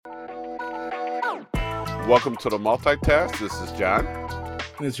Welcome to the MultiTask. This is John.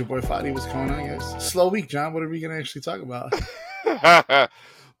 And it's your boy Fadi. What's going on, guys? Slow week, John. What are we going to actually talk about?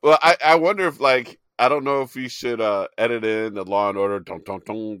 Well, I wonder if, I don't know if we should edit in the Law and Order dun, dun,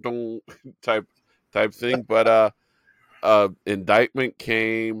 dun, dun, type thing, but indictment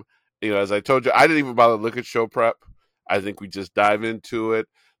came. As I told you, I didn't even bother to look at show prep. I think we just dive into it.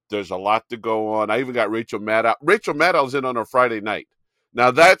 There's a lot to go on. I even got Rachel Maddow. Rachel Maddow's in on a Friday night. Now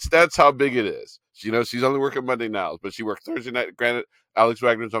that's how big it is. She's only working Monday now, but she worked Thursday night. Granted, Alex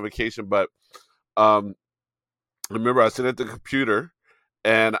Wagner's on vacation, but remember I was sitting at the computer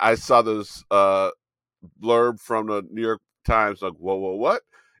and I saw this blurb from the New York Times, like, whoa, what?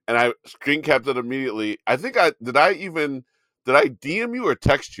 And I screen capped it immediately. I think did I DM you or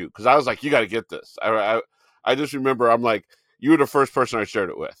text you? Because I was like, you got to get this. I just remember I'm like, you were the first person I shared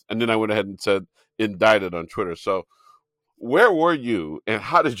it with. And then I went ahead and said indicted on Twitter. So where were you and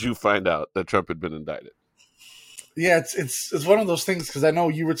how did you find out that Trump had been indicted? Yeah, it's one of those things because I know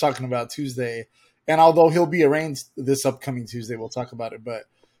you were talking about Tuesday. And although he'll be arraigned this upcoming Tuesday, we'll talk about it. But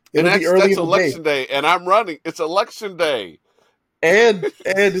it'll be early in the election day, and I'm running. It's election day. But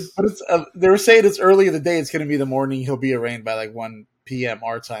they were saying it's early in the day. It's going to be the morning. He'll be arraigned by like 1 p.m.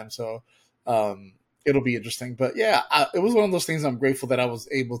 our time. So it'll be interesting. But yeah, it was one of those things I'm grateful that I was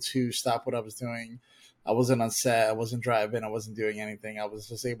able to stop what I was doing. I wasn't on set. I wasn't driving. I wasn't doing anything. I was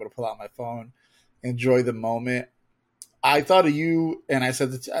just able to pull out my phone, enjoy the moment. I thought of you, and I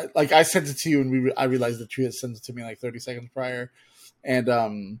sent it I sent it to you, and I realized that you had sent it to me like 30 seconds prior.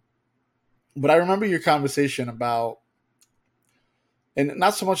 And but I remember your conversation about, and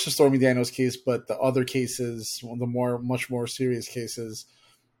not so much the Stormy Daniels case, but the other cases, much more serious cases.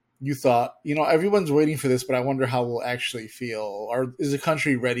 You thought, everyone's waiting for this, but I wonder how we'll actually feel, or is the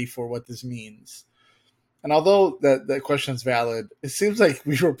country ready for what this means? And although that question is valid, it seems like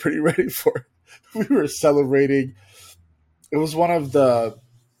we were pretty ready for it. We were celebrating. It was one of the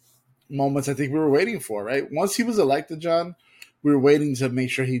moments I think we were waiting for, right? Once he was elected, John, we were waiting to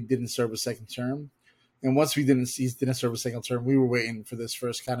make sure he didn't serve a second term. And once he didn't serve a second term, we were waiting for this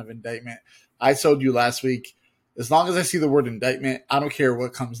first kind of indictment. I told you last week, as long as I see the word indictment, I don't care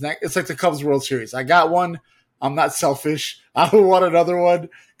what comes next. It's like the Cubs World Series. I got one. I'm not selfish. I don't want another one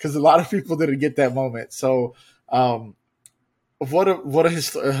because a lot of people didn't get that moment. So what a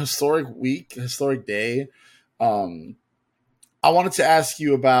historic week, historic day. I wanted to ask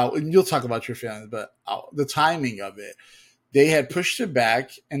you about, and you'll talk about your feelings, but the timing of it. They had pushed it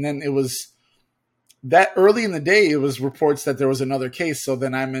back, and then it was that early in the day, it was reports that there was another case. So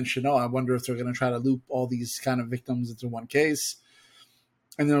then I mentioned, I wonder if they're going to try to loop all these kind of victims into one case.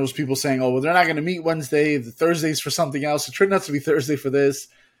 And then there was people saying, well, they're not going to meet Wednesday. The Thursday's for something else. It turned out to be Thursday for this.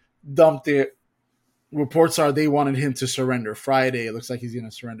 Dumped it. Reports are they wanted him to surrender Friday. It looks like he's going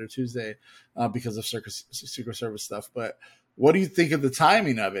to surrender Tuesday because of Secret Service stuff. But what do you think of the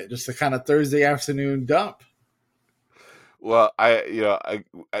timing of it? Just the kind of Thursday afternoon dump. Well, I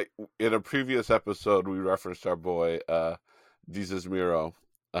in a previous episode we referenced our boy Jesus Miro,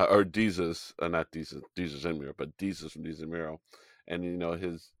 or Jesus, not Jesus and Miro, but Jesus from Jesus Miro, and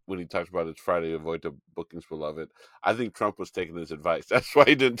when he talks about his Friday, avoid the bookings, beloved. I think Trump was taking his advice. That's why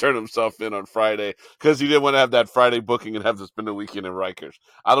he didn't turn himself in on Friday, because he didn't want to have that Friday booking and have to spend a weekend in Rikers.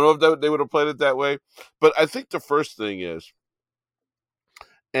 I don't know if they would have played it that way, but I think the first thing is,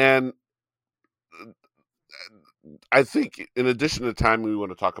 and I think in addition to time, we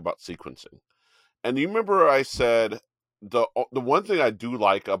want to talk about sequencing. And you remember I said the one thing I do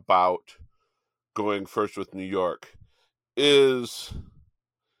like about going first with New York is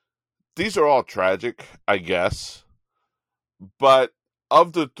these are all tragic, I guess. But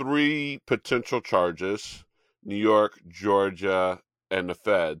of the 3 potential charges, New York, Georgia, and the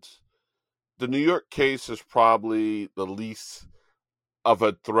feds, the New York case is probably the least of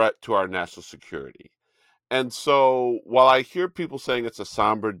a threat to our national security. And so while I hear people saying it's a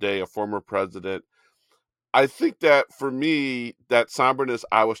somber day, a former president, I think that for me, that somberness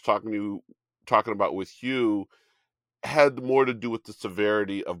I was talking about with you had more to do with the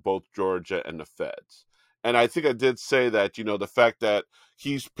severity of both Georgia and the feds. And I think I did say that, the fact that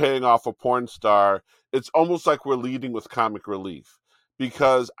he's paying off a porn star, it's almost like we're leading with comic relief,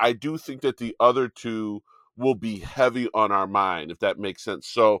 because I do think that the other 2 will be heavy on our mind, if that makes sense.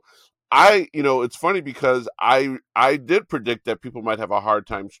 So it's funny because I did predict that people might have a hard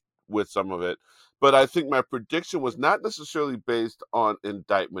time with some of it, but I think my prediction was not necessarily based on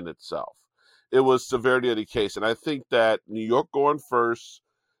indictment itself. It was severity of the case. And I think that New York going first,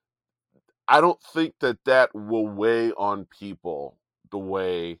 I don't think that will weigh on people the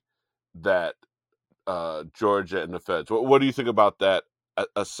way that Georgia and the feds. What do you think about that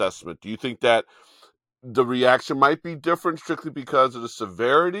assessment? Do you think that the reaction might be different strictly because of the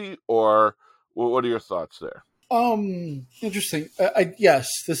severity, or what are your thoughts there? Interesting. Yes,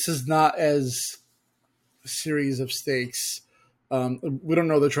 this is not as a series of stakes. We don't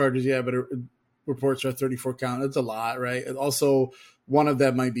know the charges yet, but reports are 34 count. That's a lot, right? And also, one of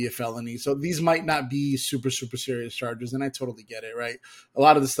them might be a felony. So these might not be super, super serious charges. And I totally get it, right? A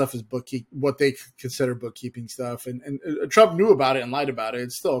lot of the stuff is what they consider bookkeeping stuff. And Trump knew about it and lied about it.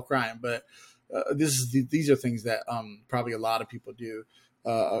 It's still a crime. But these are things that probably a lot of people do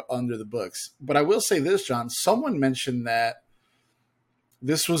under the books. But I will say this, John. Someone mentioned that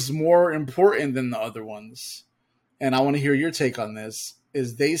this was more important than the other ones. And I want to hear your take on this.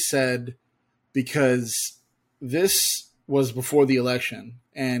 Is they said because this was before the election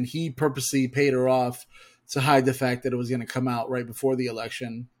and he purposely paid her off to hide the fact that it was going to come out right before the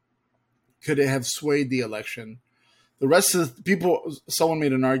election. Could it have swayed the election? The rest of the people, someone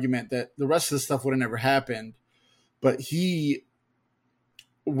made an argument that the rest of the stuff would have never happened, but he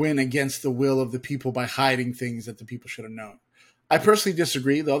went against the will of the people by hiding things that the people should have known. I personally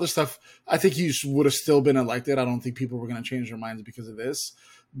disagree. The other stuff, I think he would have still been elected. I don't think people were going to change their minds because of this.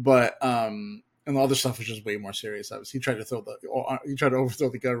 But and the other stuff was just way more serious. Obviously, he tried to overthrow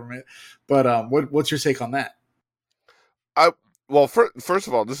the government. But what's your take on that? First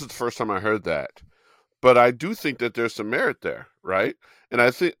of all, this is the first time I heard that, but I do think that there's some merit there, right? And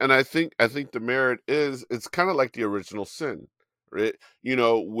I think the merit is it's kind of like the original sin, right?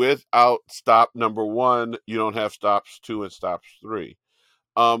 Without stop number one, you don't have stops two and stops three.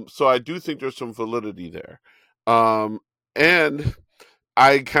 So I do think there's some validity there. And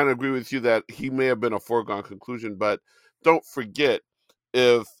I kind of agree with you that he may have been a foregone conclusion, but don't forget,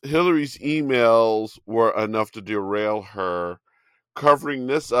 if Hillary's emails were enough to derail her, covering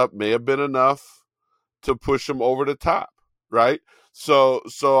this up may have been enough to push him over the top, right? So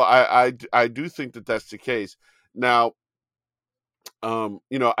I do think that that's the case. Now,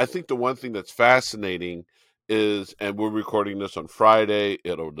 I think the one thing that's fascinating is, and we're recording this on Friday,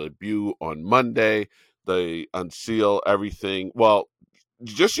 it'll debut on Monday. They unseal everything. Well,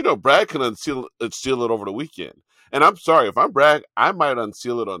 just Brad can unseal it, seal it over the weekend. And I'm sorry, if I'm Brad, I might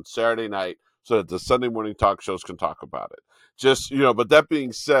unseal it on Saturday night so that the Sunday morning talk shows can talk about it. But that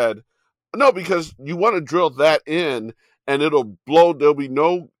being said, no, because you want to drill that in and it'll blow. There'll be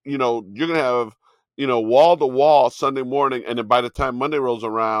no, you're going to have, wall to wall Sunday morning. And then by the time Monday rolls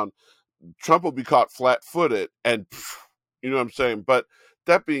around, Trump will be caught flat footed. And, you know what I'm saying? But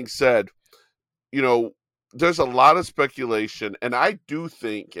that being said, there's a lot of speculation. And I do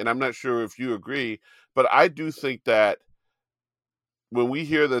think, and I'm not sure if you agree, but I do think that when we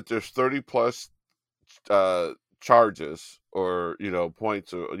hear that there's 30 plus charges or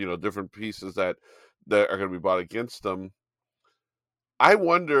points or different pieces that are going to be brought against them, I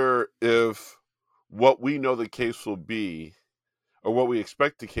wonder if what we know the case will be or what we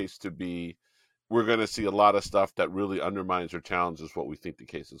expect the case to be, we're going to see a lot of stuff that really undermines or challenges what we think the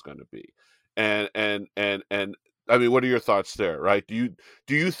case is going to be. And I mean, what are your thoughts there, right? Do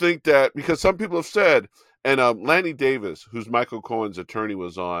you think that, because some people have said, and Lanny Davis, who's Michael Cohen's attorney,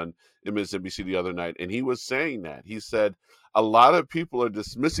 was on MSNBC the other night, and he was saying that. He said a lot of people are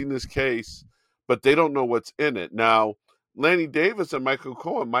dismissing this case, but they don't know what's in it. Now, Lanny Davis and Michael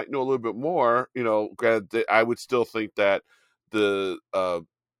Cohen might know a little bit more. I would still think that the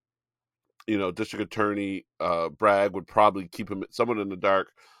district attorney Bragg would probably keep him somewhat in the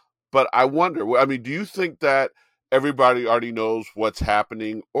dark. But I wonder, I mean, do you think that everybody already knows what's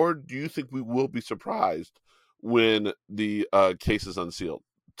happening, or do you think we will be surprised when the case is unsealed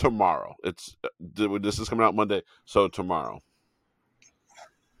tomorrow? This is coming out Monday, so tomorrow.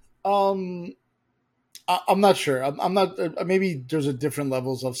 I'm not sure. I'm not. Maybe there's a different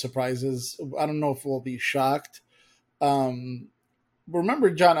levels of surprises. I don't know if we'll be shocked. Remember,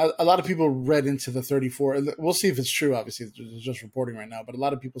 John, a lot of people read into the 34. We'll see if it's true. Obviously, it's just reporting right now. But a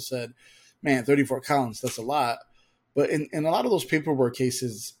lot of people said, man, 34 counts, that's a lot. But in a lot of those paperwork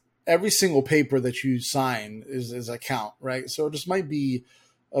cases, every single paper that you sign is a count, right? So it just might be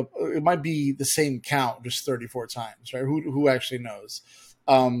the same count just 34 times, right? Who actually knows?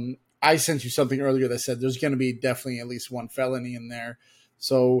 I sent you something earlier that said there's going to be definitely at least one felony in there.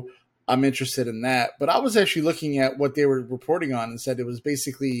 So I'm interested in that. But I was actually looking at what they were reporting on and said it was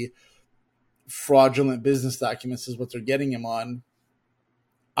basically fraudulent business documents is what they're getting him on.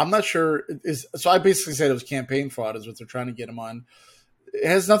 I'm not sure. So I basically said it was campaign fraud is what they're trying to get him on. It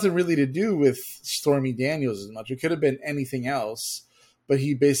has nothing really to do with Stormy Daniels as much. It could have been anything else, but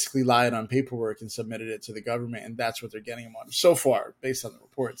he basically lied on paperwork and submitted it to the government, and that's what they're getting him on so far, based on the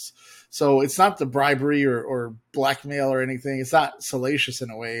reports. So it's not the bribery or blackmail or anything. It's not salacious in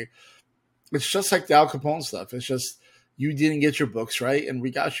a way. It's just like the Al Capone stuff. It's just you didn't get your books right, and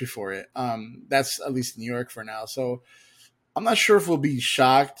we got you for it. That's at least New York for now. So I'm not sure if we'll be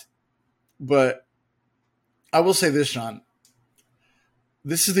shocked, but I will say this, Sean.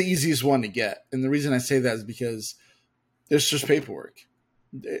 This is the easiest one to get, and the reason I say that is because there's just paperwork.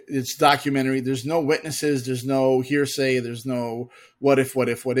 It's documentary. There's no witnesses. There's no hearsay. There's no what if, what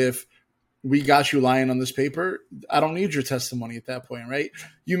if, what if. We got you lying on this paper. I don't need your testimony at that point, right?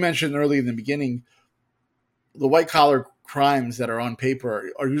 You mentioned early in the beginning the white collar crimes that are on paper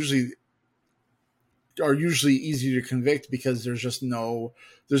are usually easy to convict because there's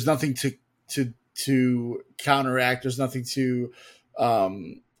nothing to counteract. There's nothing to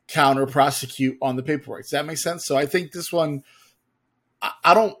counter prosecute on the paperwork. Does that make sense? So I think this one,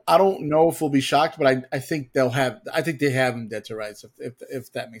 I don't know if we'll be shocked, but I think I think they have him dead to rights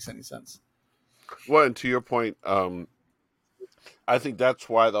if that makes any sense. Well, and to your point, I think that's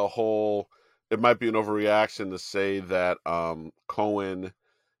why it might be an overreaction to say that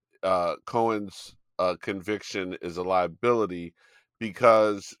Cohen's conviction is a liability,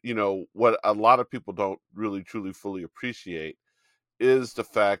 because what a lot of people don't really truly fully appreciate is the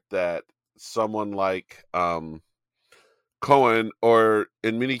fact that someone like Cohen, or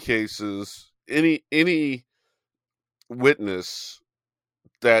in many cases any witness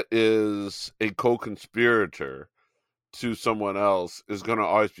that is a co-conspirator to someone else, is going to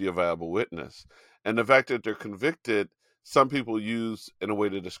always be a viable witness. And the fact that they're convicted, some people use in a way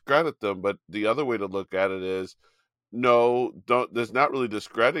to discredit them, but the other way to look at it is, no, don't. There's not really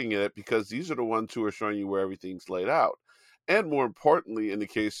discrediting it, because these are the ones who are showing you where everything's laid out. And more importantly, in the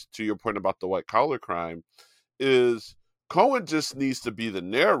case, to your point about the white collar crime, is Cohen just needs to be the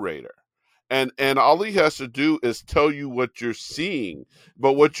narrator. And all he has to do is tell you what you're seeing.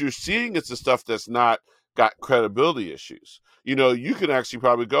 But what you're seeing is the stuff that's not got credibility issues. You can actually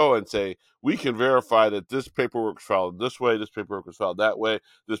probably go and say, we can verify that this paperwork was filed this way, this paperwork was filed that way,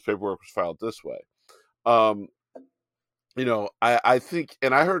 this paperwork was filed this way. I think,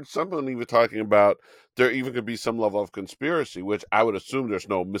 and I heard someone even talking about there even could be some level of conspiracy, which I would assume there's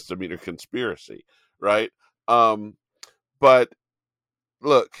no misdemeanor conspiracy, right? But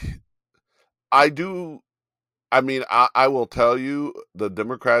look, I do. I mean, I will tell you, the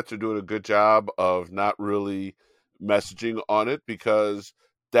Democrats are doing a good job of not really messaging on it, because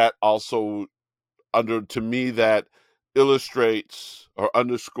that also, to me, that illustrates or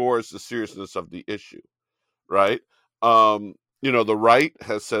underscores the seriousness of the issue, right? The right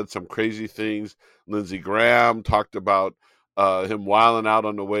has said some crazy things. Lindsey Graham talked about him wilding out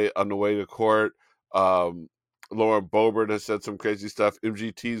on the way to court. Lauren Boebert has said some crazy stuff.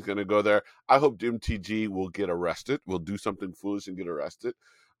 MGT is going to go there. I hope MTG will get arrested, will do something foolish and get arrested.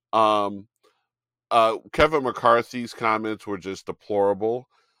 Kevin McCarthy's comments were just deplorable.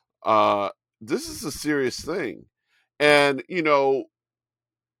 This is a serious thing. And,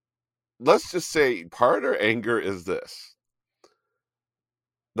 let's just say part of anger is this.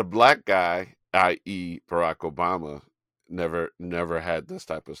 The black guy, i.e. Barack Obama, never had this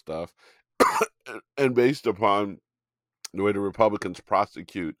type of stuff. And based upon the way the Republicans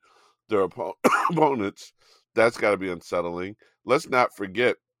prosecute their opponents, that's got to be unsettling. Let's not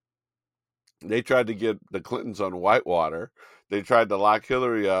forget, they tried to get the Clintons on Whitewater. They tried to lock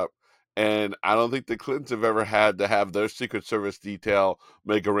Hillary up. And I don't think the Clintons have ever had to have their Secret Service detail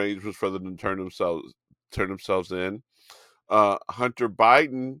make arrangements for them to turn themselves in. Hunter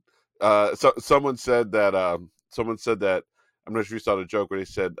Biden. Someone said that. I'm not sure you saw the joke where they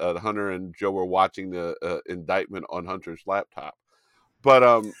said Hunter and Joe were watching the indictment on Hunter's laptop.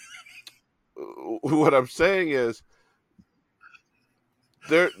 But what I'm saying is,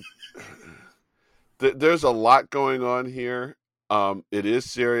 there's a lot going on here. It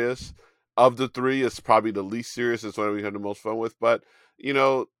is serious. Of the three, it's probably the least serious. It's one we had the most fun with. But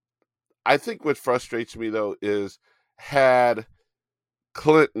I think what frustrates me though is, had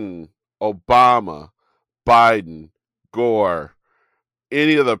Clinton, Obama, Biden, Gore,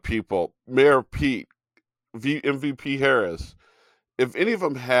 any of the people, Mayor Pete, MVP Harris, if any of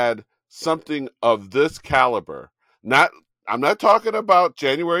them had something of this caliber, I'm not talking about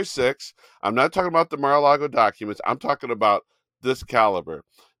January 6th, I'm not talking about the Mar-a-Lago documents, I'm talking about this caliber,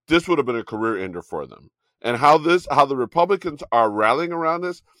 this would have been a career ender for them. And how the Republicans are rallying around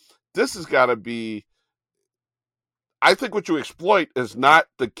this has got to be, I think what you exploit is not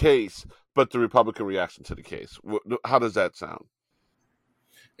the case, but the Republican reaction to the case. How does that sound?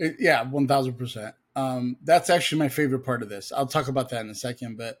 Yeah, 1000%. That's actually my favorite part of this. I'll talk about that in a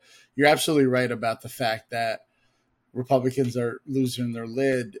second, but you're absolutely right about the fact that Republicans are losing their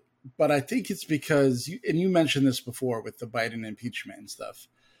lid. But I think it's because, and you mentioned this before with the Biden impeachment and stuff.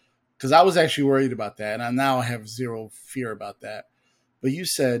 because I was actually worried about that, and I now have zero fear about that. But you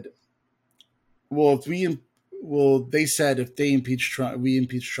said, well, they said if they impeach Trump, we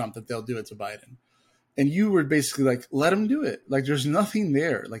impeach Trump, that they'll do it to Biden. And you were basically like, let him do it. Like, there's nothing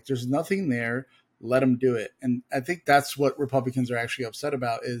there. Like, there's nothing there. Let him do it. And I think that's what Republicans are actually upset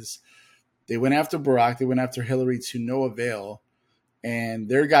about is they went after Barack, they went after Hillary to no avail, and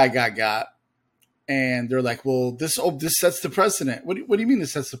their guy got. And they're like, well, this sets the precedent. What do you mean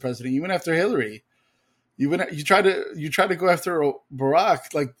this sets the precedent? You went after Hillary. You try to go after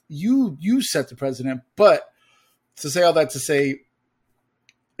Barack. Like, you set the precedent. But to say all that to say,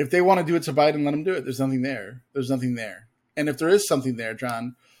 if they want to do it to Biden, let them do it. There's nothing there. There's nothing there. And if there is something there,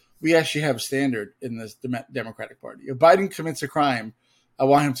 John, we actually have a standard in this Democratic Party. If Biden commits a crime, I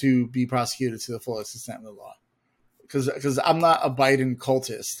want him to be prosecuted to the fullest extent of the law. Because I'm not a Biden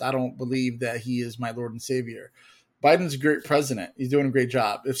cultist. I don't believe that he is my Lord and Savior. Biden's a great president. He's doing a great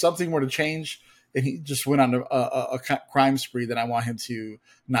job. If something were to change and he just went on a crime spree, then I want him to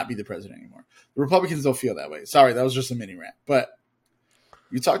not be the president anymore. The Republicans don't feel that way. Sorry, that was just a mini rant. But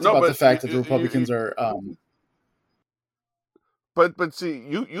you talked about the fact that the Republicans are. But see,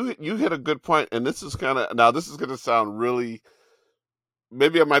 you hit a good point, and this is going to sound really.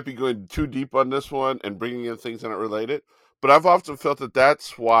 Maybe I might be going too deep on this one and bringing in things that aren't related, but I've often felt that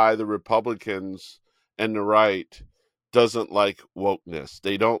that's why the Republicans and the right doesn't like wokeness.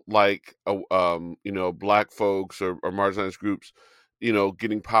 They don't like, black folks or marginalized groups,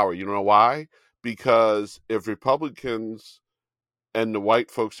 getting power. You know why? Because if Republicans and the white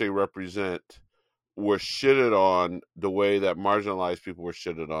folks they represent were shitted on the way that marginalized people were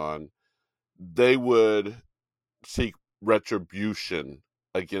shitted on, they would seek retribution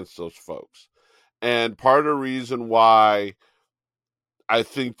against those folks. And part of the reason why I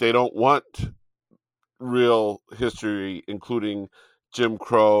think they don't want real history, including Jim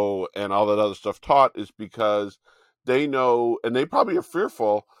Crow and all that other stuff taught, is because they know, and they probably are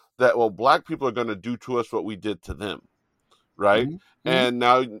fearful that, well, black people are going to do to us what we did to them. Right. Mm-hmm. And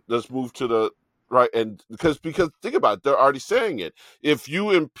now let's move to the right. And because think about it, they're already saying it. If you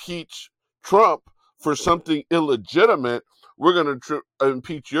impeach Trump for something illegitimate, we're going to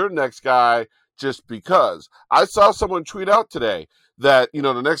impeach your next guy just because. I saw someone tweet out today that,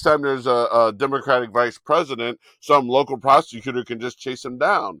 the next time there's a Democratic vice president, some local prosecutor can just chase him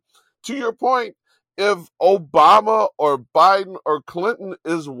down. To your point, if Obama or Biden or Clinton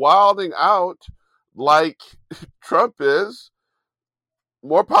is wilding out like Trump is,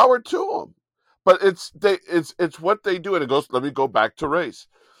 more power to them. But it's what they do, and it goes. Let me go back to race.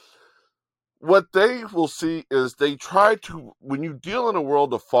 What they will see is they try to, when you deal in a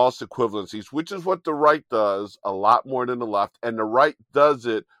world of false equivalencies, which is what the right does a lot more than the left, and the right does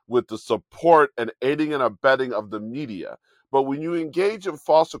it with the support and aiding and abetting of the media. But when you engage in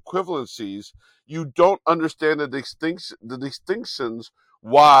false equivalencies, you don't understand the distinctions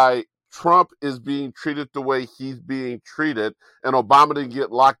why Trump is being treated the way he's being treated, and Obama didn't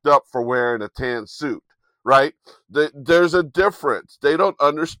get locked up for wearing a tan suit. Right? There's a difference. They don't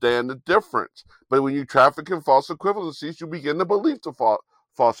understand the difference. But when you traffic in false equivalencies, you begin to believe the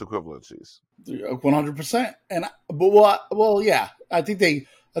false equivalencies. 100%. Yeah. I think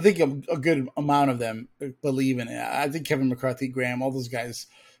a good amount of them believe in it. I think Kevin McCarthy, Graham, all those guys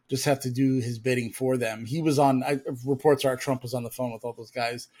just have to do his bidding for them. He was on. Reports are Trump was on the phone with all those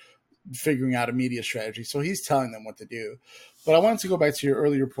guys, figuring out a media strategy. So he's telling them what to do. But I wanted to go back to your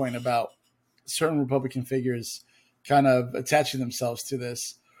earlier point about certain Republican figures kind of attaching themselves to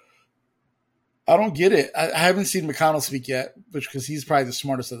this. I don't get it. I haven't seen McConnell speak yet, because he's probably the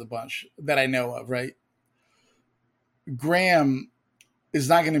smartest of the bunch that I know of, right? Graham is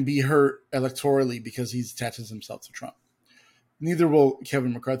not going to be hurt electorally because he attaches himself to Trump. Neither will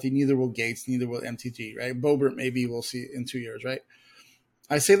Kevin McCarthy, neither will Gates, neither will MTG, right? Boebert, maybe we'll see in 2 years, right?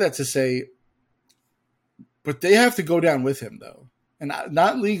 I say that to say, but they have to go down with him, though. And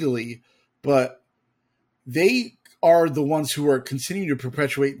not legally, but they are the ones who are continuing to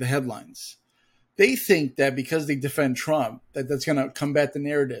perpetuate the headlines. They think that because they defend Trump, that's going to combat the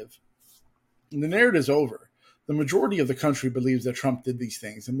narrative. And the narrative's over. The majority of the country believes that Trump did these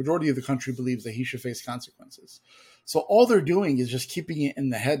things. The majority of the country believes that he should face consequences. So all they're doing is just keeping it in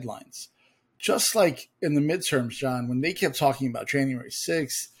the headlines. Just like in the midterms, John, when they kept talking about January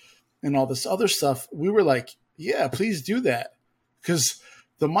 6th and all this other stuff, we were like, yeah, please do that. Because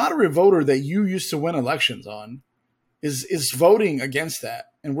the moderate voter that you used to win elections on is voting against that,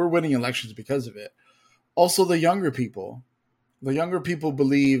 and we're winning elections because of it. Also, the younger people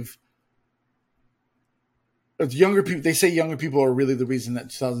believe. They say younger people are really the reason that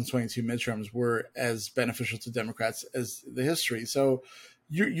 2022 midterms were as beneficial to Democrats as the history. So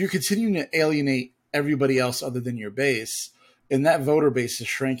you're continuing to alienate everybody else other than your base, and that voter base is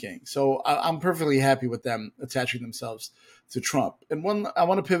shrinking. So I'm perfectly happy with them attaching themselves to Trump. And I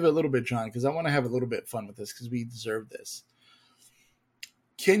want to pivot a little bit, John, because I want to have a little bit of fun with this because we deserve this.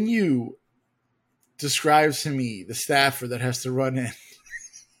 Can you describe to me the staffer that has to run in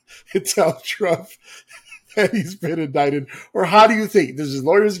and tell Trump that he's been indicted? Or how do you think? Does his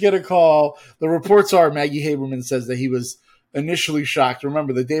lawyers get a call? The reports are Maggie Haberman says that he was initially shocked.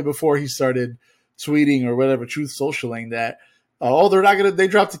 Remember, the day before he started tweeting or whatever, Truth Socialing, that, they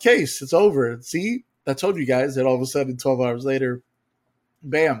dropped the case. It's over. See, I told you guys that all of a sudden, 12 hours later,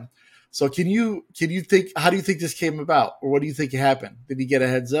 bam. So can you think, how do you think this came about? Or what do you think happened? Did he get a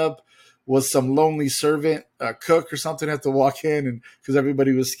heads up? Was some lonely servant, cook or something, have to walk in and because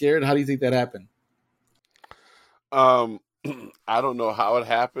everybody was scared? How do you think that happened? I don't know how it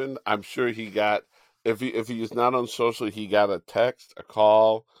happened. I'm sure he got, if he is not on social, he got a text, a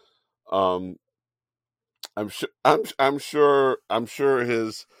call. Um, I'm sure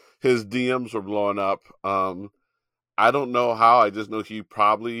his DMs were blowing up. I don't know how. I just know he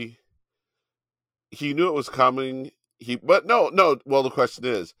knew it was coming. But no. Well, the question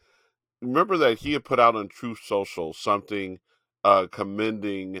is, remember that he had put out on Truth Social something,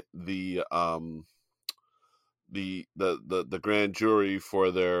 commending the grand jury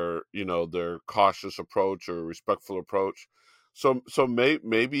for their cautious approach or respectful approach. So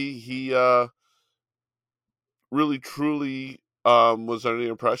maybe he really truly was under the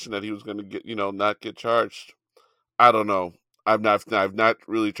impression that he was going to get not get charged. I don't know. I've not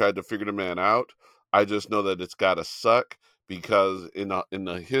really tried to figure the man out. I just know that it's got to suck because in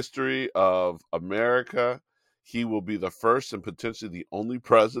the history of America, he will be the first and potentially the only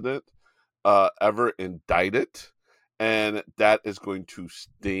president ever indicted, and that is going to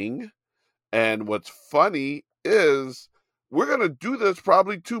sting. And what's funny is we're going to do this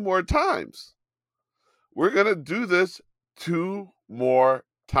probably two more times. We're going to do this two more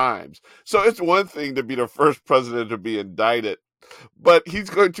times. So it's one thing to be the first president to be indicted, but he's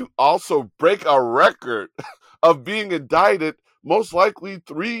going to also break a record of being indicted most likely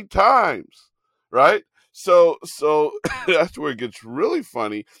three times, right? So that's where it gets really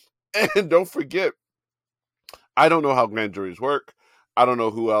funny. And don't forget, I don't know how grand juries work. I don't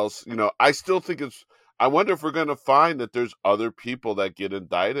know who else. I still think I wonder if we're going to find that there's other people that get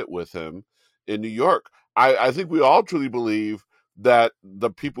indicted with him in New York. I think we all truly believe that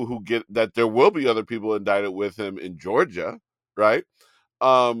that there will be other people indicted with him in Georgia, right?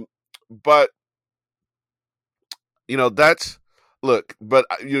 But that's look. But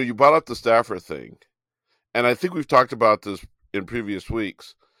you brought up the staffer thing, and I think we've talked about this in previous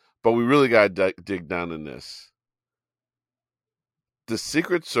weeks, but we really got to dig down in this. The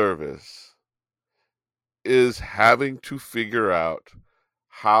Secret Service is having to figure out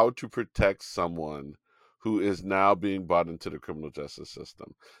how to protect someone who is now being brought into the criminal justice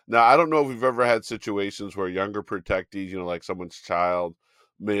system. Now, I don't know if we've ever had situations where younger protectees, like someone's child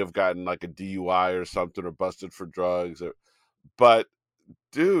may have gotten like a DUI or something or busted for drugs. But,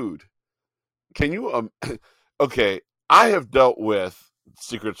 dude, can you okay, I have dealt with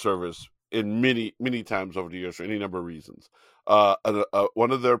Secret Service in many, many times over the years for any number of reasons.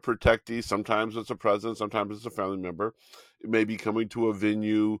 One of their protectees, sometimes it's a president, sometimes it's a family member, it may be coming to a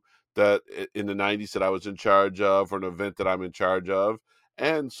venue that in the 90s that I was in charge of, or an event that I'm in charge of.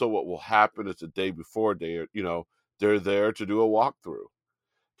 And so what will happen is the day before they're there to do a walkthrough.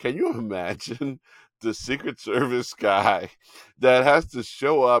 Can you imagine the Secret Service guy that has to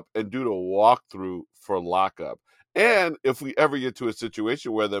show up and do the walkthrough for lockup? And if we ever get to a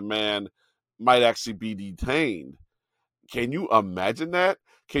situation where the man might actually be detained, can you imagine that?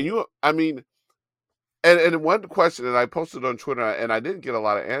 I mean, and one question, and I posted on Twitter, and I didn't get a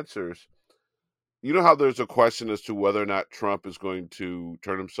lot of answers. You know how there's a question as to whether or not Trump is going to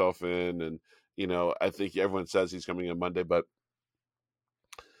turn himself in, and I think everyone says he's coming in Monday, but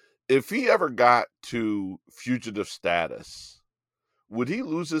if he ever got to fugitive status, would he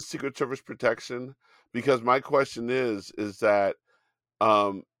lose his Secret Service protection? Because my question is that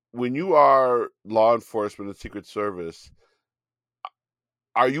when you are law enforcement and Secret Service,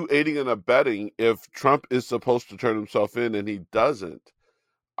 are you aiding and abetting if Trump is supposed to turn himself in and he doesn't?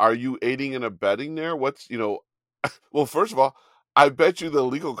 Are you aiding and abetting there? Well, first of all, I bet you the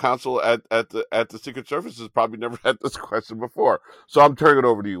legal counsel at the Secret Service has probably never had this question before. So I'm turning it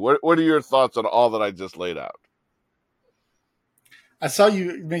over to you. What are your thoughts on all that I just laid out? I saw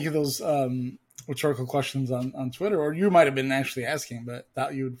you making those rhetorical questions on Twitter, or you might have been actually asking, but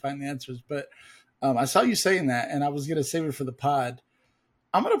thought you would find the answers. But I saw you saying that, and I was going to save it for the pod.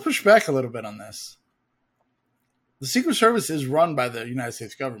 I'm going to push back a little bit on this. The Secret Service is run by the United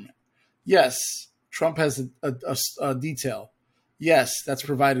States government. Yes, Trump has a detail. Yes, that's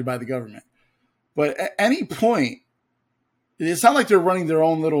provided by the government. But at any point, it's not like they're running their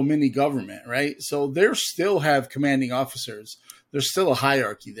own little mini government, right? So they still have commanding officers. There's still a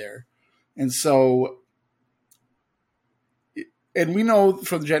hierarchy there. And so, and we know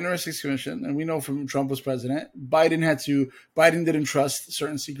from the January 6th Commission, and we know from Trump was president, Biden didn't trust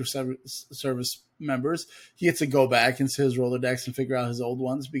certain Secret Service members. He had to go back into his Rolodex and figure out his old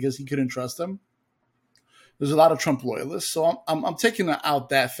ones because he couldn't trust them. There's a lot of Trump loyalists. So I'm taking out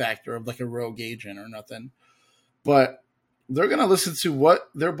that factor of like a rogue agent or nothing. But they're going to listen to what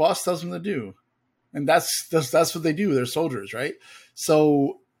their boss tells them to do. And that's what they do. They're soldiers, right?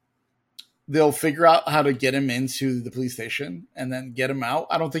 So they'll figure out how to get him into the police station and then get him out.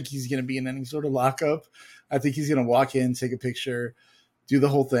 I don't think he's going to be in any sort of lockup. I think he's going to walk in, take a picture, do the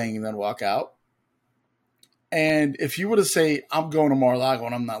whole thing, and then walk out. And if you were to say, I'm going to Mar-a-Lago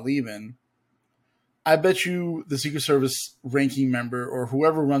and I'm not leaving, I bet you the Secret Service ranking member or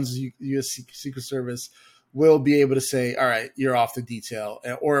whoever runs the U.S. Secret Service will be able to say, all right, you're off the detail,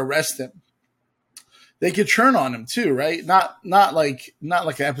 or arrest him. They could churn on him too, right? Not like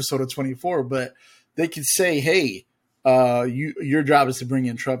an episode of 24, but they could say, hey, your job is to bring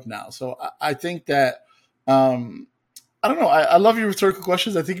in Trump now. So I think that, I don't know. I love your rhetorical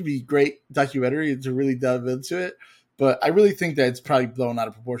questions. I think it'd be a great documentary to really delve into it. But I really think that it's probably blown out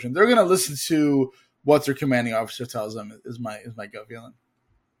of proportion. They're going to listen to what their commanding officer tells them is my gut feeling.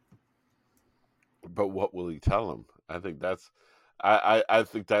 But what will he tell them? I think I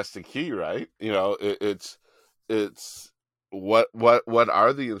think that's the key, right? It's what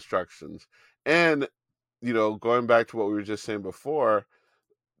are the instructions? And going back to what we were just saying before,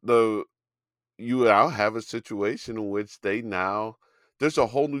 you now have a situation in which there's a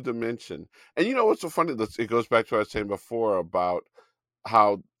whole new dimension. And what's so funny? It goes back to what I was saying before about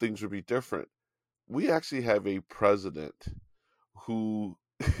how things would be different. We actually have a president who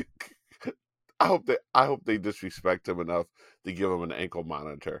I hope they disrespect him enough to give him an ankle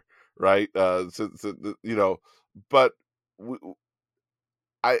monitor, right? But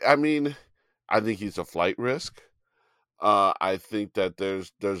I mean, I think he's a flight risk. I think that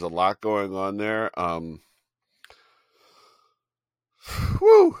there's a lot going on there.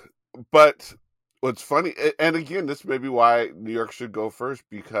 Whew. But what's funny, and again, this may be why New York should go first,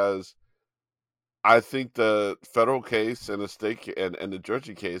 because I think the federal case and the state and the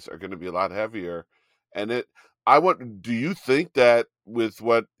Georgia case are going to be a lot heavier. And do you think that with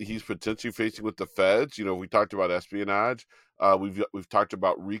what he's potentially facing with the feds, we talked about espionage, we've talked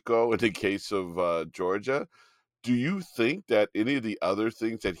about RICO in the case of Georgia. Do you think that any of the other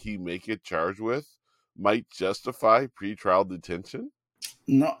things that he may get charged with might justify pretrial detention?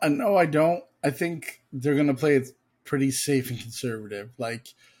 No, I don't. I think they're going to play it pretty safe and conservative. Like,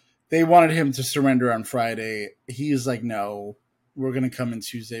 they wanted him to surrender on Friday. He's like, no, we're going to come in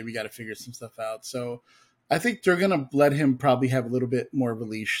Tuesday. We got to figure some stuff out. So I think they're going to let him probably have a little bit more of a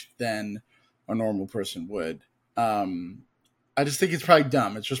leash than a normal person would. I just think it's probably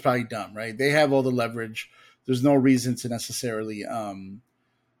dumb. It's just probably dumb, right? They have all the leverage. There's no reason to necessarily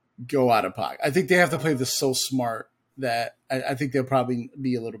go out of pocket. I think they have to play this so smart that I think they'll probably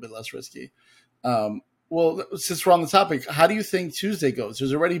be a little bit less risky. Well, since we're on the topic, how do you think Tuesday goes?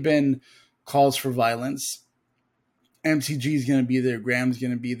 There's already been calls for violence. MTG is going to be there. Graham's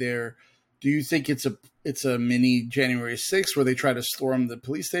going to be there. Do you think it's a mini January 6th where they try to storm the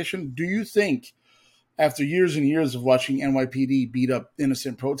police station? Do you think, after years and years of watching NYPD beat up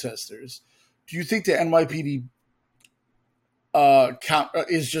innocent protesters, do you think the NYPD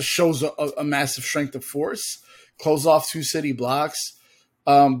shows a massive strength of force, close off 2 city blocks?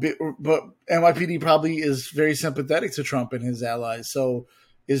 But NYPD probably is very sympathetic to Trump and his allies. So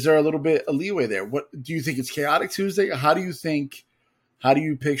is there a little bit of leeway there? What do you think? It's chaotic Tuesday? How do you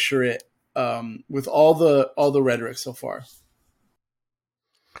picture it with all the rhetoric so far?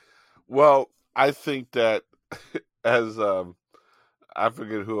 Well, I think that as I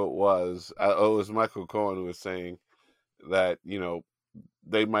forget who it was. It was Michael Cohen who was saying that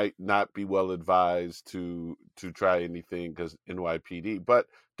they might not be well advised to try anything because NYPD. But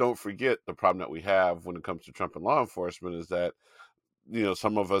don't forget the problem that we have when it comes to Trump and law enforcement is that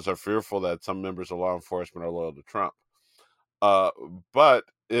some of us are fearful that some members of law enforcement are loyal to Trump. But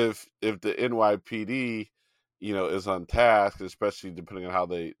if the NYPD is on task, especially depending on how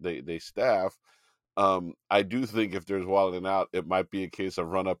they staff, I do think if there's walling out, it might be a case of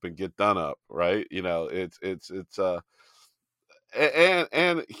run up and get done up, right?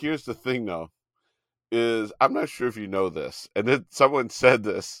 And here's the thing though, is I'm not sure if you know this, and then someone said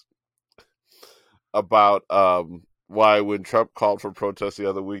this about why when Trump called for protests the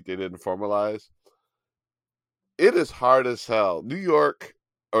other week, they didn't formalize. It is hard as hell. New York,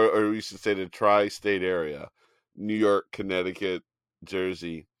 or we should say the tri-state area, New York, Connecticut,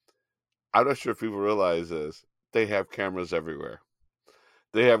 Jersey. I'm not sure if people realize this. They have cameras everywhere.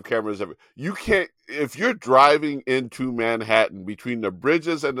 They have cameras everywhere. You can't, if you're driving into Manhattan between the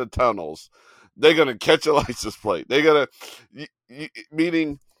bridges and the tunnels, they're gonna catch a license plate. They're gonna,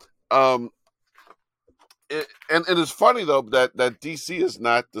 meaning, um, and it's funny though that DC is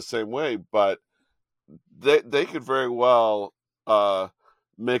not the same way, but they could very well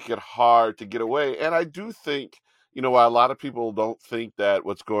make it hard to get away. And I do think, while a lot of people don't think that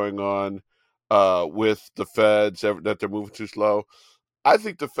what's going on with the feds that they're moving too slow, I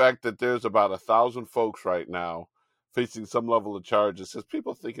think the fact that there's about 1,000 folks right now facing some level of charges says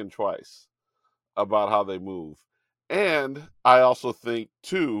people thinking twice about how they move. And I also think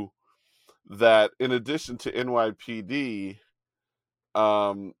too that in addition to NYPD,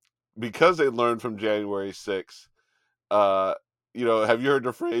 um, because they learned from January 6th, uh, have you heard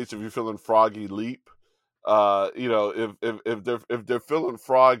the phrase, if you're feeling froggy, leap? If they're feeling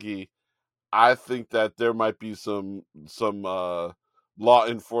froggy, I think that there might be some law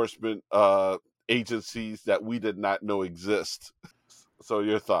enforcement agencies that we did not know exist. So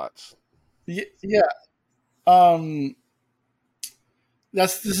your thoughts? Yeah. Um,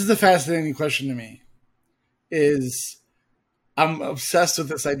 this is a fascinating question to me. Is I'm obsessed with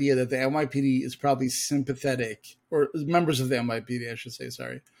this idea that the NYPD is probably sympathetic, or members of the NYPD, I should say,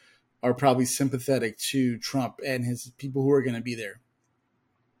 sorry, are probably sympathetic to Trump and his people who are going to be there.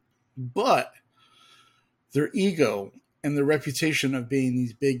 But their ego and their reputation of being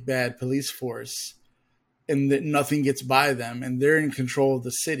these big bad police force and that nothing gets by them and they're in control of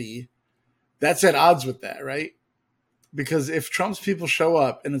the city, that's at odds with that, right? Because if Trump's people show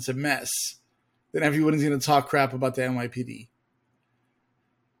up and it's a mess, then everyone's going to talk crap about the NYPD.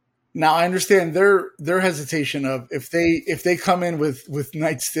 Now I understand their hesitation of if they come in with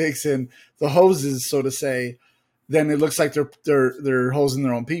nightsticks and the hoses, so to say, then it looks like they're hosing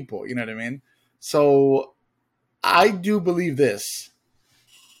their own people. You know what I mean? So I do believe this.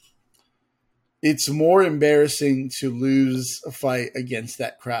 It's more embarrassing to lose a fight against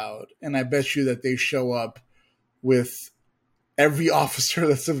that crowd, and I bet you that they show up with every officer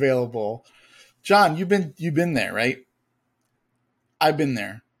that's available. John, you've been there, right? I've been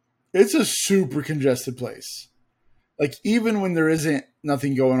there. It's a super congested place. Like even when there isn't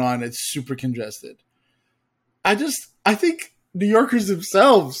nothing going on, it's super congested. I think New Yorkers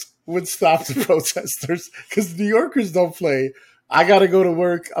themselves would stop the protesters because New Yorkers don't play. I gotta go to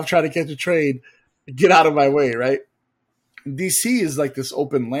work. I'm trying to catch a train. Get out of my way, right? DC is like this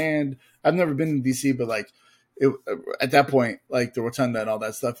open land. I've never been in DC, but like it, at that point, like the rotunda and all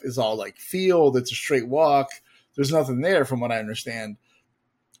that stuff is all like field. It's a straight walk. There's nothing there, from what I understand.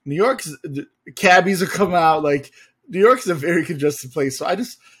 New York's cabbies are coming out. Like New York's a very congested place. So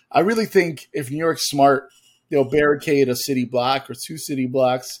I really think if New York's smart, they'll barricade a city block or two city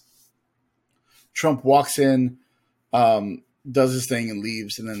blocks. Trump walks in, does his thing, and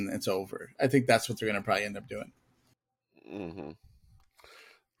leaves, and then it's over. I think that's what they're going to probably end up doing. Hmm.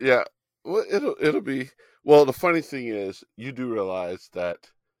 Yeah. Well, it'll be. Well, the funny thing is, you do realize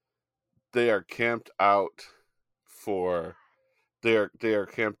that they are camped out for they are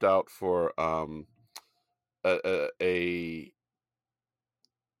camped out for a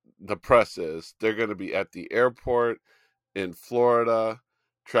the press is. They're going to be at the airport in Florida,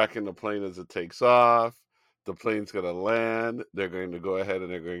 tracking the plane as it takes off. The plane's going to land. They're going to go ahead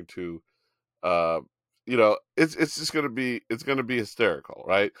and they're going to, uh, it's just going to be hysterical,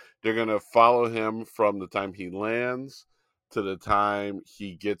 right? They're going to follow him from the time he lands to the time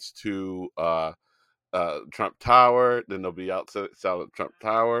he gets to Trump Tower. Then they'll be outside of Trump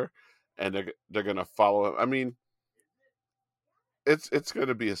Tower, and they're going to follow him. I mean, it's going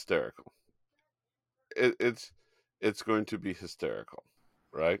to be hysterical. It, it's it's going to be hysterical,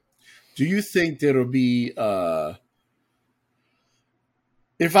 right? Do you think there'll be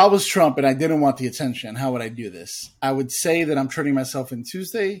if I was Trump and I didn't want the attention, how would I do this? I would say that I'm turning myself in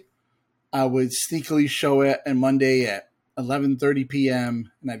Tuesday. I would sneakily show it on Monday at 11:30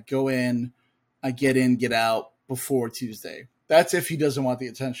 p.m. and I'd go in, I get in, get out before Tuesday. That's if he doesn't want the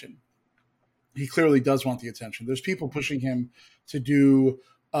attention. He clearly does want the attention. There's people pushing him to do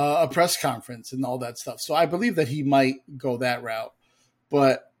a press conference and all that stuff. So I believe that he might go that route.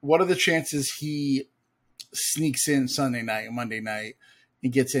 But what are the chances he sneaks in Sunday night, Monday night,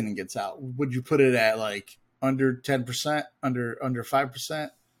 and gets in and gets out? Would you put it at like under 10%, under 5%?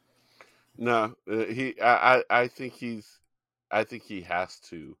 No, I think he has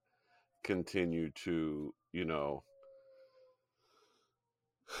to continue to,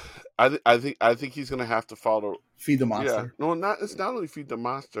 I think he's going to have to follow. Feed the Yeah, monster. no, not it's not only feed the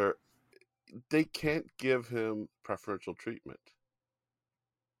monster. They can't give him preferential treatment.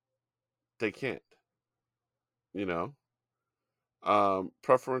 They can't. You know,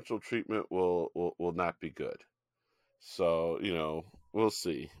 preferential treatment will not be good. So we'll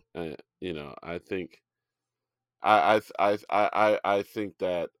see. I think I think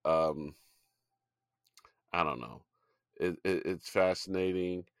that I don't know. It's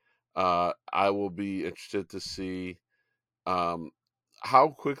fascinating. I will be interested to see um, how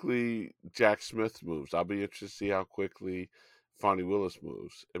quickly Jack Smith moves. I'll be interested to see how quickly Fonnie Willis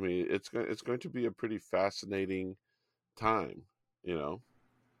moves. I mean, it's going to be a pretty fascinating time. You know.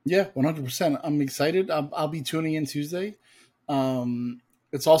 Yeah, 100%. I'm excited. I'll be tuning in Tuesday. Um,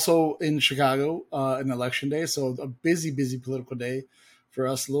 it's also in Chicago, an election day, so a busy, busy political day for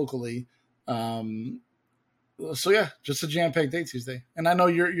us locally. Um, so yeah, just a jam packed day Tuesday, and I know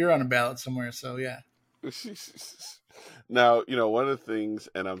you're on a ballot somewhere. So yeah, Now, one of the things,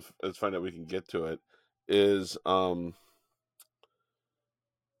 and it's fine that we can get to it, is one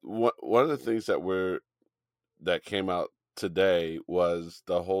of the things that came out today was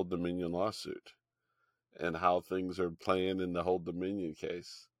the whole Dominion lawsuit and how things are playing in the whole Dominion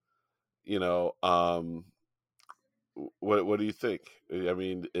case. You know, what do you think? I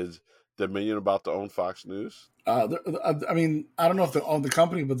mean, is Dominion about to own Fox News? I mean, I don't know if they own the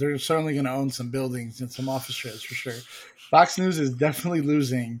company, but they're certainly going to own some buildings and some office shares for sure. Fox News is definitely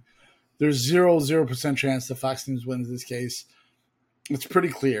losing. There's 0% chance that Fox News wins this case. It's pretty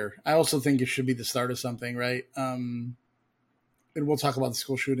clear. I also think it should be the start of something, right? And we'll talk about the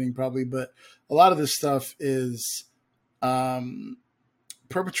school shooting probably, but a lot of this stuff is um,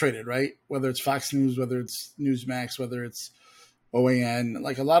 perpetrated, right? Whether it's Fox News, whether it's Newsmax, whether it's OAN,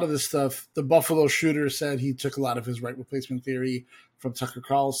 like a lot of this stuff. The Buffalo shooter said he took a lot of his right replacement theory from Tucker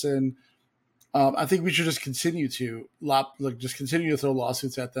Carlson. I think we should just continue to just continue to throw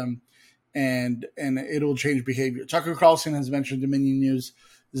lawsuits at them, and it'll change behavior. Tucker Carlson has mentioned Dominion News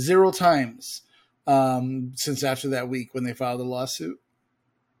 0 times since after that week when they filed the lawsuit.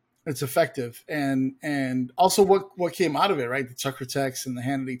 It's effective, and also what came out of it, right? The Tucker text and the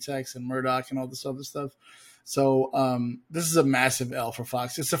Hannity text and Murdoch and all this other stuff. So this is a massive L for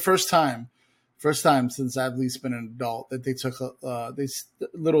Fox. It's the first time since I've at least been an adult that they took a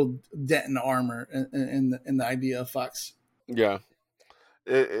little dent in the armor in the idea of Fox. Yeah,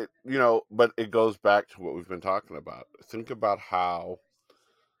 but it goes back to what we've been talking about. Think about how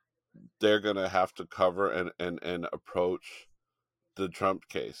they're going to have to cover and approach the Trump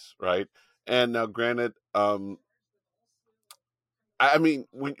case, right? And now, granted, I mean,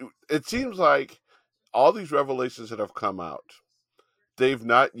 it seems like all these revelations that have come out, they've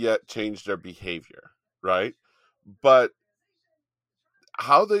not yet changed their behavior, right? But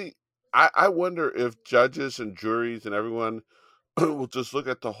how I wonder if judges and juries and everyone will just look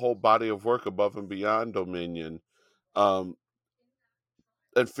at the whole body of work above and beyond Dominion, um,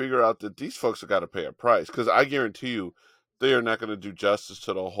 and figure out that these folks have got to pay a price. Because I guarantee you, they are not going to do justice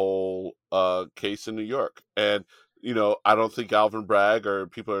to the whole case in New York. And I don't think Alvin Bragg or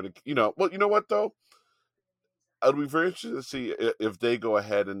people are, well, you know what though? I'd be very interested to see if they go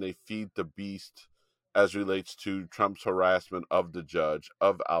ahead and they feed the beast as relates to Trump's harassment of the judge,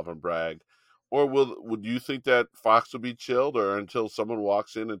 of Alvin Bragg, or would you think that Fox will be chilled, or until someone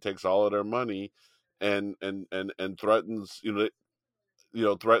walks in and takes all of their money, and threatens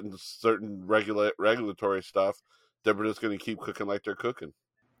threatens certain regulatory stuff, that we're just going to keep cooking like they're cooking?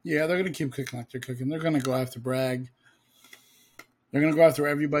 Yeah, they're going to keep cooking like they're cooking. They're going to go after Bragg. They're going to go after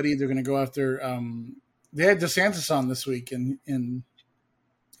everybody. They're going to go after. They had DeSantis on this week, and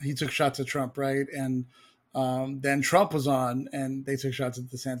he took shots at Trump, right? And then Trump was on, and they took shots at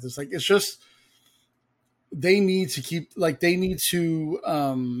DeSantis. Like it's just they need to keep they need to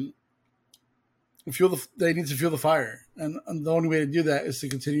feel the fire, and the only way to do that is to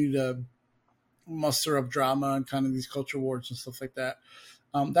continue to muster up drama and kind of these culture wars and stuff like that.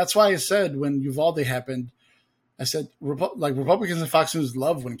 That's why I said when Uvalde happened, I said Republicans and Fox News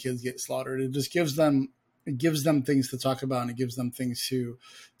love when kids get slaughtered. It gives them things to talk about, and it gives them things to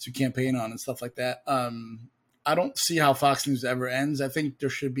campaign on and stuff like that. I don't see how Fox News ever ends. I think there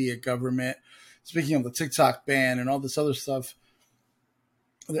should be a government. Speaking of the TikTok ban and all this other stuff,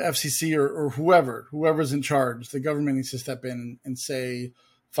 the FCC or whoever's in charge, the government needs to step in and say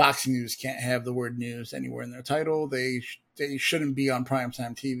Fox News can't have the word news anywhere in their title. They shouldn't be on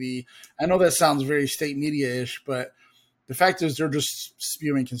primetime TV. I know that sounds very state media-ish, but the fact is they're just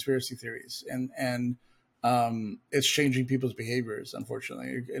spewing conspiracy theories, and it's changing people's behaviors,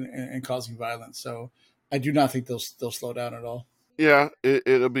 unfortunately, and causing violence. So I do not think they'll slow down at all. Yeah,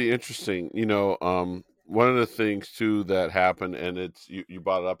 it'll be interesting. One of the things too that happened, and you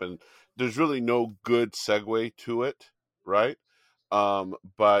brought it up, and there's really no good segue to it, right?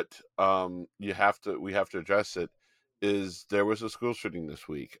 But we have to address it. Is there was a school shooting this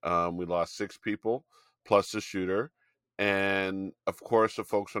week? We lost 6 people plus the shooter, and of course the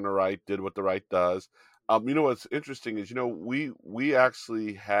folks on the right did what the right does. What's interesting is we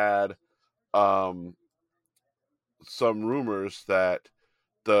actually had um some rumors that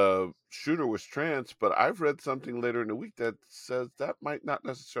the shooter was trans, but I've read something later in the week that says that might not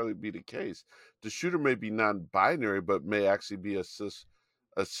necessarily be the case. The shooter may be non-binary, but may actually be a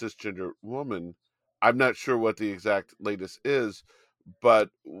cisgender woman. I'm not sure what the exact latest is, but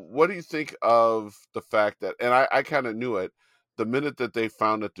what do you think of the fact that? And I kind of knew it the minute that they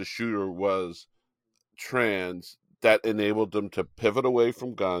found that the shooter was trans, that enabled them to pivot away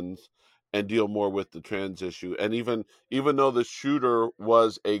from guns and deal more with the trans issue. And even though the shooter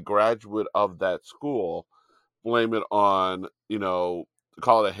was a graduate of that school, blame it on,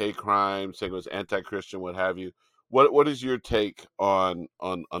 call it a hate crime, saying it was anti-Christian, what have you. What is your take on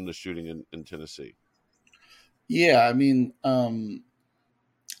the shooting in Tennessee? Yeah, I mean,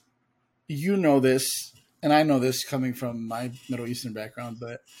 you know this, and I know this coming from my Middle Eastern background,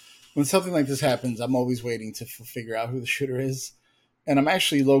 but when something like this happens, I'm always waiting to figure out who the shooter is. And I'm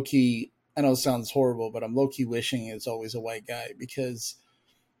actually low key, I know it sounds horrible, but I'm low key wishing it's always a white guy because,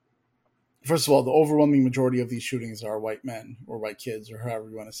 first of all, the overwhelming majority of these shootings are white men or white kids or however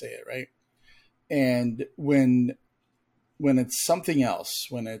you want to say it, right? And when it's something else,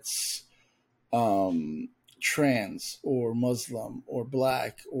 when it's um, trans or Muslim or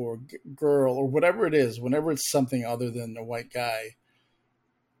black or girl or whatever it is, whenever it's something other than a white guy,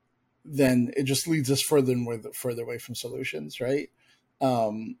 then it just leads us further away from solutions, right?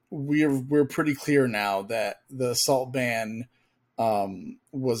 We're pretty clear now that the assault ban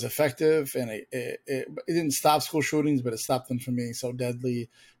was effective, and it didn't stop school shootings, but it stopped them from being so deadly,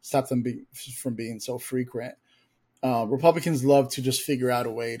 stopped them from being so frequent. Republicans love to just figure out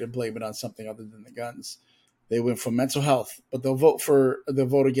a way to blame it on something other than the guns. They went for mental health, but they'll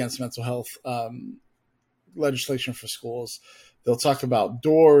vote against mental health legislation for schools. They'll talk about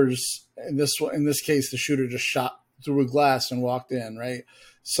doors. In this case, the shooter just shot through a glass and walked in. Right.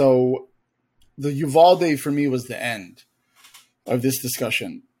 So the Uvalde for me was the end of this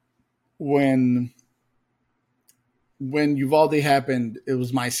discussion. When when Uvalde happened, it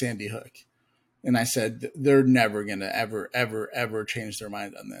was my Sandy Hook, and I said they're never gonna ever change their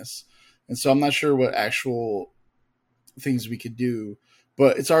mind on this. And so I'm not sure what actual things we could do.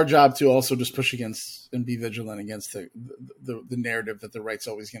 But it's our job to also just push against and be vigilant against the narrative that the right's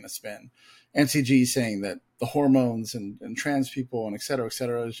always going to spin. NCG saying that the hormones and trans people and et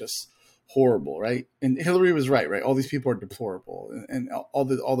cetera is just horrible, right? And Hillary was right, right? All these people are deplorable, and all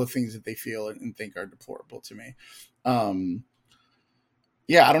the things that they feel and think are deplorable to me. Um,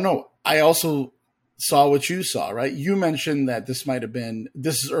 yeah, I don't know. I also saw what you saw, right? You mentioned that this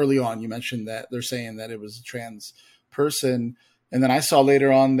is early on. You mentioned that they're saying that it was a trans person. And then I saw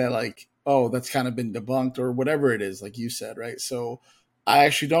later on that, like, oh, that's kind of been debunked or whatever it is, like you said, right? So I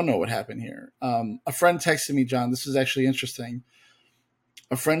actually don't know what happened here. A friend texted me, John, this is actually interesting.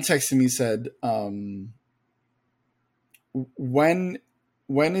 A friend texted me, said, when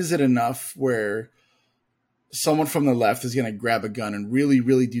when is it enough where someone from the left is going to grab a gun and really,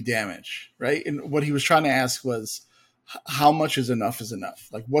 really do damage, right? And what he was trying to ask was, how much is enough?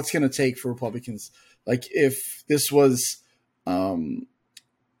 Like, what's going to take for Republicans? Like, um,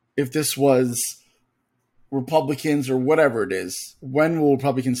 if this was Republicans or whatever it is, when will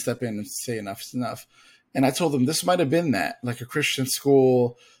Republicans step in and say enough is enough? And I told them this might have been that, like a Christian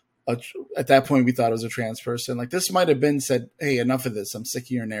school. At that point, we thought it was a trans person. Like this might have been said, "Hey, enough of this. I'm sick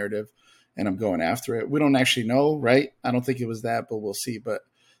of your narrative, and I'm going after it." We don't actually know, right? I don't think it was that, but we'll see. But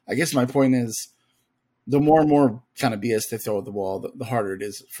I guess my point is, the more and more kind of BS they throw at the wall, the harder it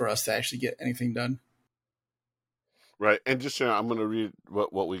is for us to actually get anything done. Right. And just I'm going to read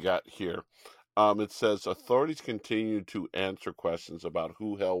what we got here. It says authorities continue to answer questions about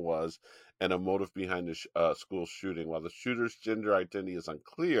who Hell was and a motive behind the school shooting. While the shooter's gender identity is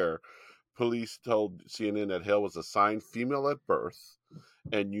unclear, police told CNN that Hale was assigned female at birth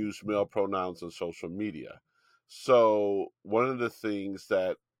and used male pronouns on social media. So one of the things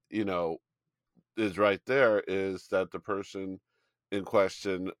that you know is right there is that the person in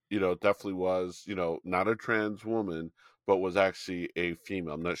question, definitely was, not a trans woman, but was actually a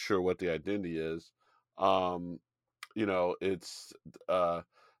female. I'm not sure what the identity is. Um, it's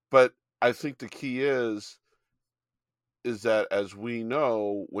but I think the key is that as we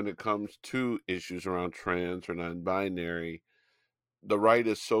know, when it comes to issues around trans or non-binary, the right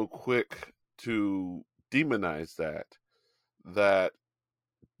is so quick to demonize that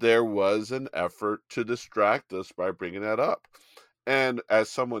there was an effort to distract us by bringing that up. And as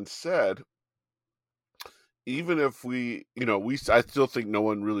someone said, even if I still think no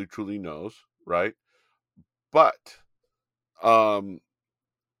one really truly knows, right? But um,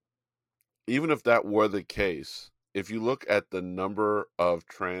 even if that were the case, if you look at the number of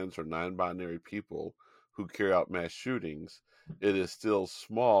trans or non-binary people who carry out mass shootings, it is still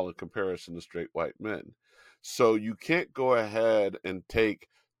small in comparison to straight white men. So you can't go ahead and take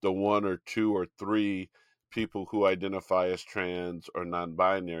the one or two or three people who identify as trans or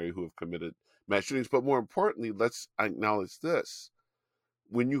non-binary who have committed mass shootings. But more importantly, let's acknowledge this: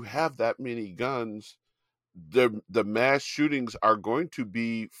 when you have that many guns, the mass shootings are going to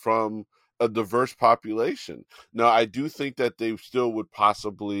be from a diverse population. Now, I do think that they still would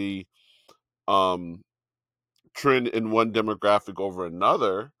possibly um, trend in one demographic over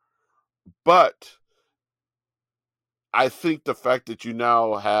another, but I think the fact that you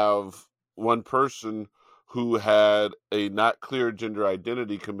now have one person who had a not clear gender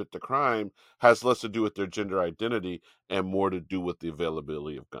identity commit the crime has less to do with their gender identity and more to do with the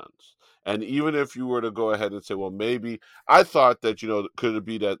availability of guns. And even if you were to go ahead and say, well, maybe I thought that, could it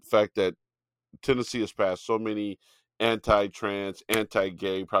be that fact that Tennessee has passed so many anti-trans,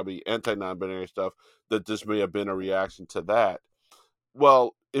 anti-gay, probably anti-non-binary stuff that this may have been a reaction to that.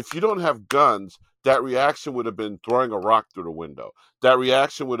 Well, if you don't have guns, that reaction would have been throwing a rock through the window. That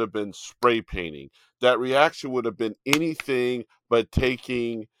reaction would have been spray painting. That reaction would have been anything but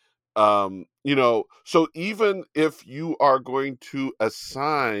taking, so even if you are going to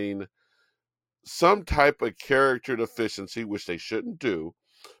assign some type of character deficiency, which they shouldn't do,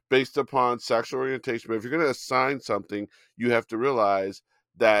 based upon sexual orientation, but if you're going to assign something, you have to realize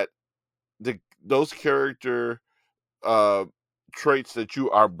that those character uh, traits that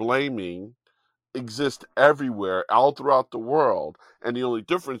you are blaming exist everywhere, all throughout the world, and the only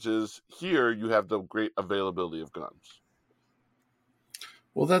difference is here you have the great availability of guns.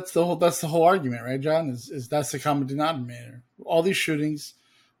 Well, that's the whole argument, right, John? Is that's the common denominator? All these shootings,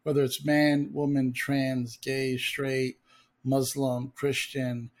 whether it's man, woman, trans, gay, straight, Muslim,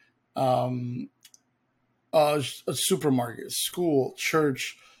 Christian, um, a supermarket, school,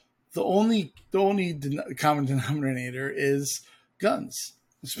 church, the only common denominator is guns,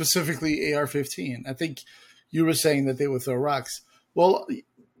 specifically AR-15. I think you were saying that they would throw rocks. Well,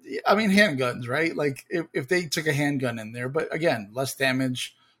 I mean handguns, right? Like if they took a handgun in there, but again, less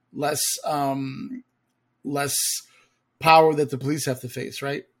damage, less less power that the police have to face,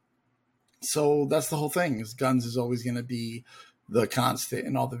 right? So that's the whole thing. Is guns is always going to be the constant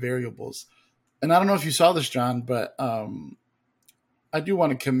in all the variables. And I don't know if you saw this, John, but I do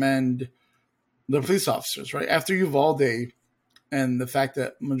want to commend the police officers, right? After Uvalde and the fact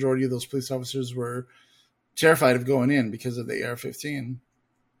that majority of those police officers were terrified of going in because of the AR-15.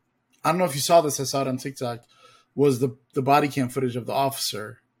 I don't know if you saw this. I saw it on TikTok. Was the body cam footage of the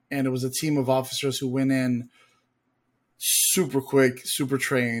officer, and it was a team of officers who went in super quick, super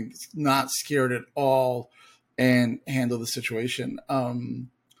trained, not scared at all, and handled the situation.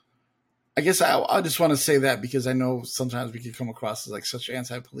 I guess I just want to say that because I know sometimes we can come across as like such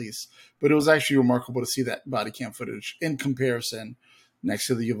anti-police, but it was actually remarkable to see that body cam footage in comparison next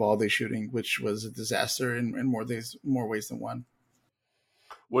to the Uvalde shooting, which was a disaster in more ways than one.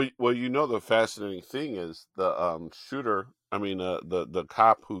 Well, the fascinating thing is the shooter. I mean, the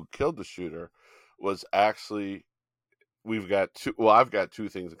cop who killed the shooter was actually we've got two. Well, I've got two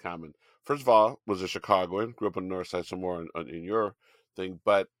things in common. First of all, was a Chicagoan, grew up on the north side, some more in your thing,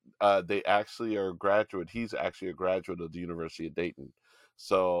 but they actually are a graduate. He's actually a graduate of the University of Dayton.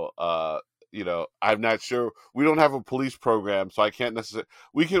 So, I'm not sure. We don't have a police program, so I can't necessarily.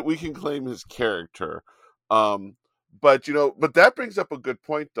 We can claim his character, um, but that brings up a good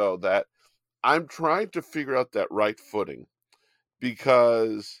point though. That I'm trying to figure out that right footing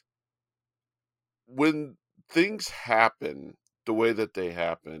because when things happen the way that they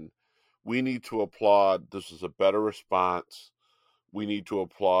happen, we need to applaud this is a better response. We need to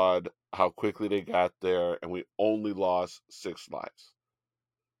applaud how quickly they got there, and we only lost 6 lives.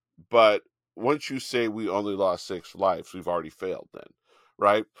 But once you say we only lost 6 lives, we've already failed then,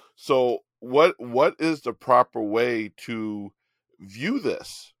 right? So what is the proper way to view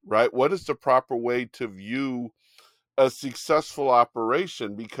this, right? What is the proper way to view a successful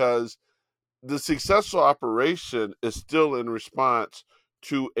operation? Because the successful operation is still in response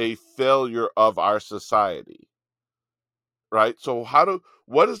to a failure of our society, right? So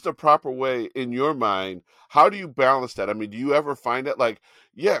what is the proper way in your mind? How do you balance that? I mean, do you ever find it like,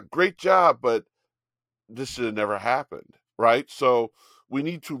 yeah, great job, but this should have never happened, right? So we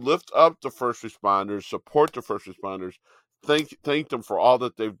need to lift up the first responders, support the first responders, thank them for all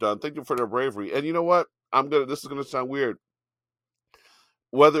that they've done, thank them for their bravery. And you know what? This is gonna sound weird.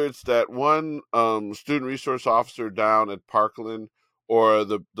 Whether it's that one student resource officer down at Parkland, or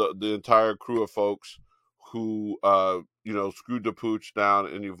the entire crew of folks who screwed the pooch down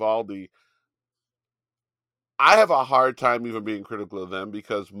in Uvalde, I have a hard time even being critical of them,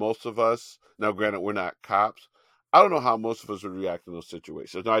 because most of us, now granted we're not cops, I don't know how most of us would react in those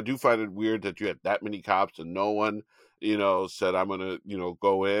situations. Now I do find it weird that you had that many cops and no one, said I'm gonna,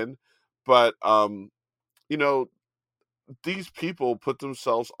 go in. But you know, these people put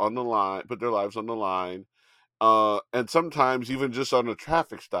themselves on the line, put their lives on the line, and sometimes even just on a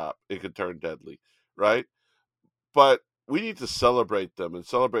traffic stop, it could turn deadly, right? But we need to celebrate them and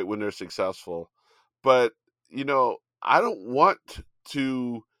celebrate when they're successful. But I don't want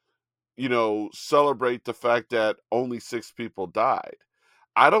to, celebrate the fact that only 6 people died.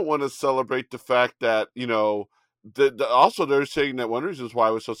 I don't want to celebrate the fact that also they're saying that one of the reasons why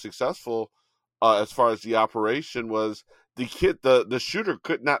it was so successful, as far as the operation, was the shooter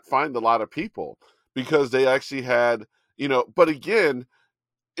could not find a lot of people, because they actually had. But again,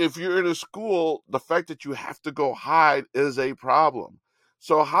 if you're in a school, the fact that you have to go hide is a problem.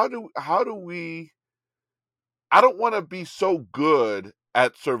 So how do we? I don't want to be so good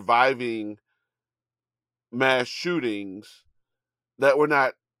at surviving mass shootings that we're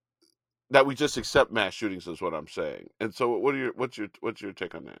not that we just accept mass shootings, is what I'm saying. And so what's your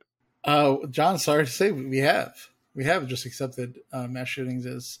take on that? John, sorry to say, we have just accepted mass shootings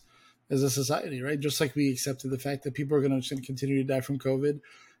as a society, right? Just like we accepted the fact that people are going to continue to die from COVID,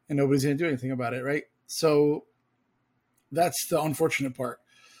 and nobody's going to do anything about it, right? So that's the unfortunate part.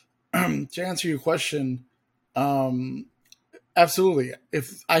 To answer your question, um, absolutely.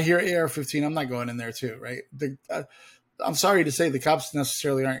 If I hear AR-15, I'm not going in there too, right? I'm sorry to say the cops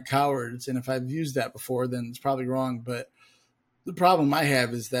necessarily aren't cowards, and if I've used that before, then it's probably wrong. But the problem I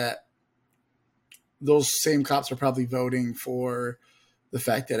have is that those same cops are probably voting for the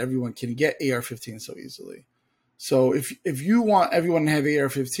fact that everyone can get AR-15 so easily. So if you want everyone to have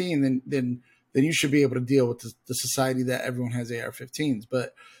AR-15, then you should be able to deal with the society that everyone has AR-15s.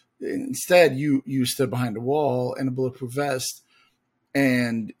 But instead, you stood behind a wall in a bulletproof vest,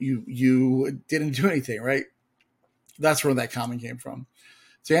 and you didn't do anything, right? That's where that comment came from.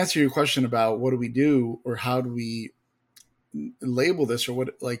 To answer your question about what do we do, or how do we label this, or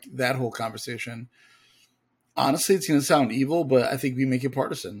what, like, that whole conversation, honestly, it's going to sound evil, but I think we make it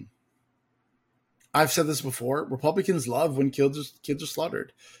partisan. I've said this before. Republicans love when kids are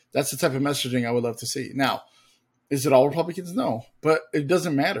slaughtered. That's the type of messaging I would love to see. Now, is it all Republicans? No, but it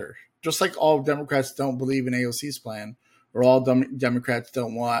doesn't matter. Just like all Democrats don't believe in AOC's plan, or all Democrats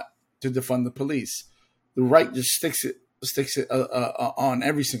don't want to defund the police, the right just sticks it on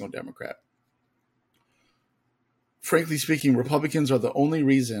every single Democrat. Frankly speaking, Republicans are the only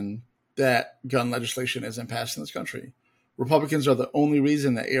reason that gun legislation isn't passed in this country. Republicans are the only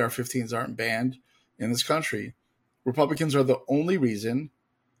reason that AR-15s aren't banned in this country. Republicans are the only reason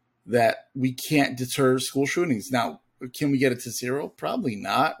that we can't deter school shootings. Now, can we get it to zero? Probably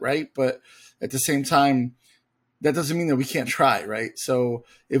not, right? But at the same time, that doesn't mean that we can't try, right? So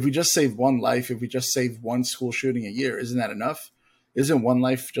if we just save one life, if we just save one school shooting a year, isn't that enough? Isn't one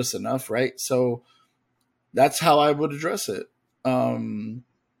life just enough, right? So that's how I would address it. Um,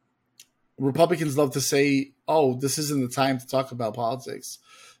 Republicans love to say, "Oh, this isn't the time to talk about politics,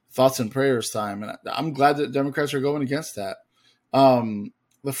 thoughts and prayers time," and I'm glad that Democrats are going against that. Um,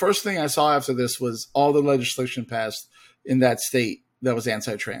 the first thing I saw after this was all the legislation passed in that state that was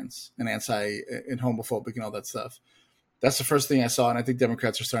anti-trans and and homophobic and all that stuff. That's the first thing I saw, and I think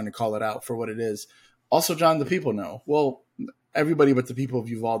Democrats are starting to call it out for what it is. Also, John, the people know. Well, everybody but the people of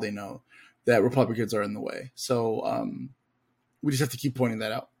Uvalde know that Republicans are in the way. So we just have to keep pointing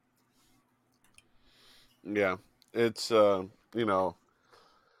that out. Yeah, it's you know,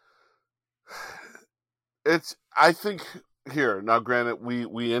 it's I think here now. Granted,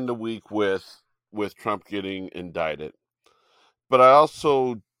 we end the week with Trump getting indicted, but I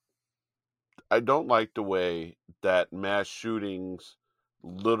don't like the way that mass shootings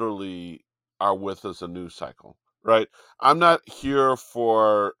literally are with us a news cycle, right? I'm not here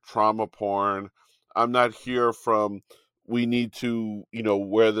for trauma porn. I'm not here from we need to,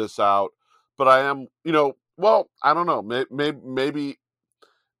 wear this out. But I am, well, I don't know. Maybe,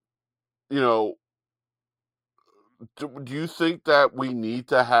 you know, do you think that we need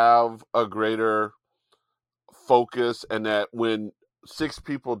to have a greater focus, and that when 6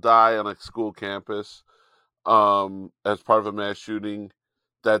 people die on a school campus, as part of a mass shooting,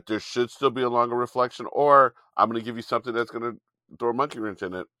 that there should still be a longer reflection, or I'm going to give you something that's going to throw a monkey wrench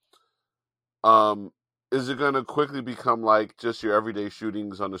in it. Um, is it going to quickly become like just your everyday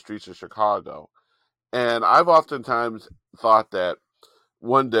shootings on the streets of Chicago? And I've oftentimes thought that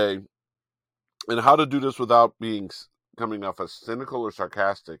one day, and how to do this without being coming off as cynical or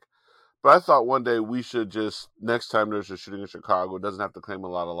sarcastic. But I thought one day we should just, next time there's a shooting in Chicago, it doesn't have to claim a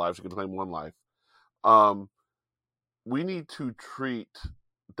lot of lives. You can claim one life. Um, we need to treat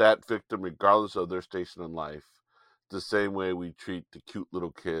that victim, regardless of their station in life, the same way we treat the cute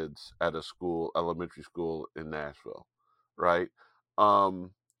little kids at a school, elementary school in Nashville, right?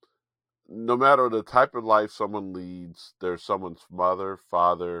 Um, no matter the type of life someone leads, there's someone's mother,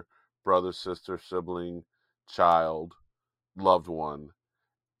 father, brother, sister, sibling, child, loved one.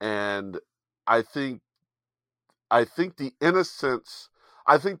 And I think I think the innocence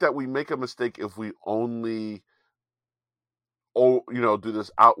I think that we make a mistake if we only do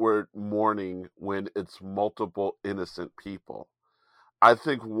this outward mourning when it's multiple innocent people. I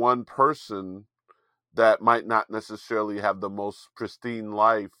think one person that might not necessarily have the most pristine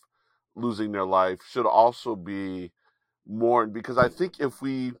life losing their life should also be mourned, because I think if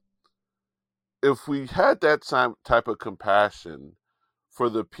we had that type of compassion for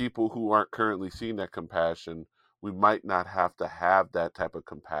the people who aren't currently seeing that compassion, we might not have to have that type of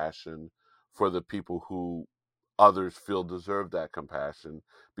compassion for the people who others feel deserve that compassion,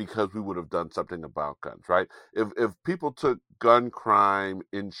 because we would have done something about guns, right? If people took gun crime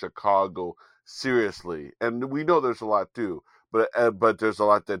in Chicago seriously, and we know there's a lot do, but there's a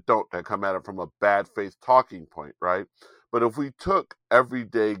lot that don't, that come at it from a bad faith talking point, right? But if we took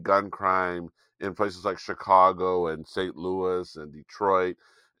everyday gun crime in places like Chicago and St. Louis and Detroit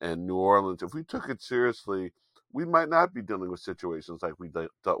and New Orleans, if we took it seriously, we might not be dealing with situations like we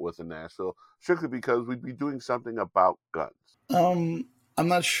dealt with in Nashville, strictly because we'd be doing something about guns. Um, I'm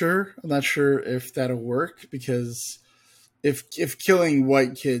not sure. I'm not sure if that'll work because if killing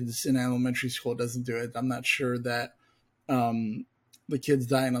white kids in elementary school doesn't do it, I'm not sure that um, the kids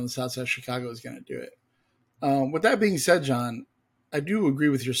dying on the south side of Chicago is going to do it. With that being said, John, I do agree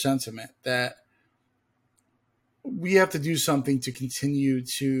with your sentiment that we have to do something to continue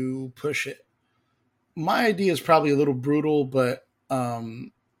to push it. My idea is probably a little brutal, but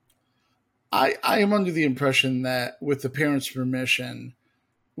I am under the impression that with the parents' permission,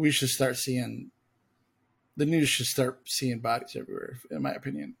 we should start seeing the news should start seeing bodies everywhere. In my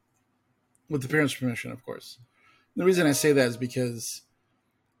opinion, with the parents' permission, of course. The reason I say that is because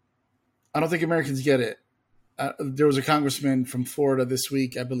I don't think Americans get it. There was a congressman from Florida this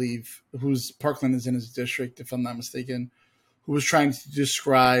week, I believe, whose Parkland is in his district, if I'm not mistaken, who was trying to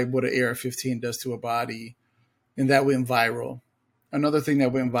describe what an AR-15 does to a body, and that went viral. Another thing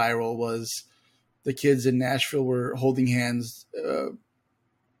that went viral was the kids in Nashville were holding hands,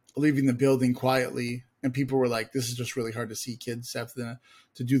 leaving the building quietly, and people were like, "This is just really hard to see kids have to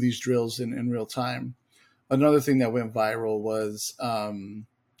do these drills in real time." Another thing that went viral was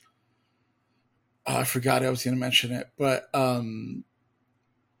I forgot I was going to mention it, but some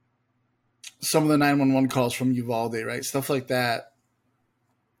of the 911 calls from Uvalde, right? Stuff like that.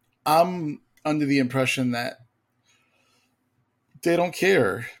 I'm under the impression that they don't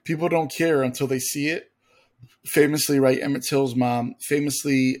care. People don't care until they see it. Famously, right? Emmett Till's mom,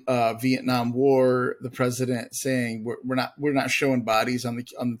 famously, Vietnam War, the president saying we're not showing bodies on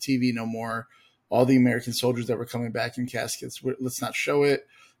the TV no more. All the American soldiers that were coming back in caskets, let's not show it.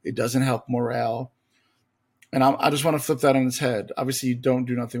 It doesn't help morale. And I just want to flip that on its head. Obviously, you don't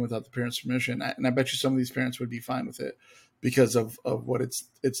do nothing without the parents' permission, and I bet you some of these parents would be fine with it because of what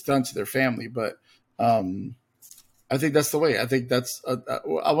it's done to their family. But I think that's the way. I think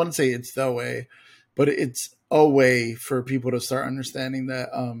I wouldn't say it's the way, but it's a way for people to start understanding that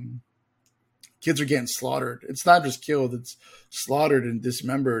kids are getting slaughtered. It's not just killed; it's slaughtered and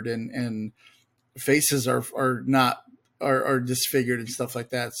dismembered, and faces are disfigured and stuff like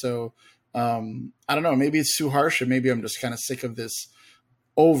that. So I don't know. Maybe it's too harsh, and maybe I'm just kind of sick of this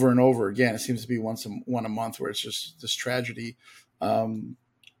over and over again. It seems to be one a month where it's just this tragedy.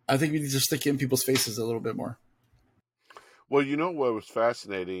 I think we need to stick it in people's faces a little bit more. Well, you know what was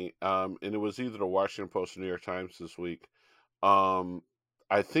fascinating, and it was either the Washington Post or New York Times this week. Um,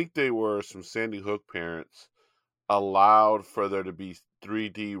 I think they were some Sandy Hook parents allowed for there to be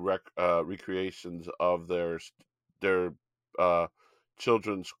 3D recreations of their uh,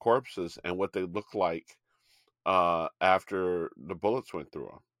 children's corpses and what they look like after the bullets went through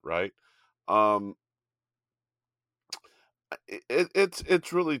them. Right? Um,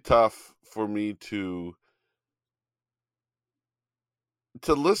 it's really tough for me to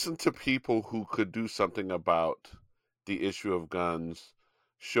listen to people who could do something about the issue of guns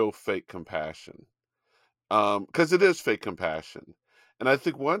show fake compassion, because it is fake compassion. And I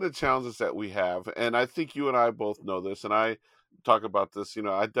think one of the challenges that we have, and I think you and I both know this, and I talk about this,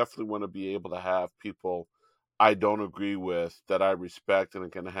 I definitely want to be able to have people I don't agree with that I respect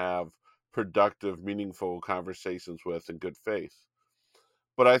and can have productive, meaningful conversations with in good faith.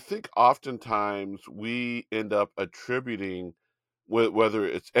 But I think oftentimes we end up attributing whether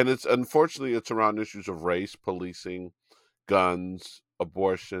it's unfortunately it's around issues of race, policing, guns,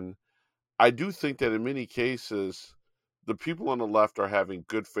 abortion. I do think that in many cases, the people on the left are having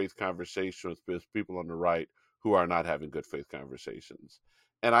good faith conversations with people on the right who are not having good faith conversations.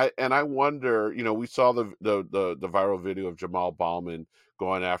 And I wonder, we saw the viral video of Jamal Bauman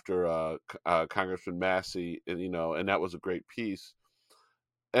going after Congressman Massey, and that was a great piece.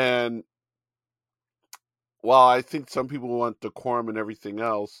 And while I think some people want decorum and everything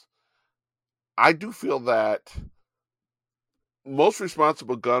else, I do feel that most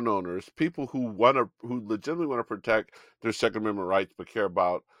responsible gun owners, people who legitimately want to protect their Second Amendment rights but care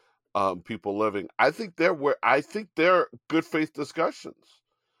about people living, I think they're good faith discussions.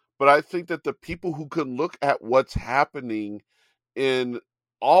 But I think that the people who can look at what's happening in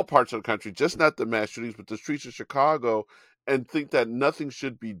all parts of the country, just not the mass shootings, but the streets of Chicago, and think that nothing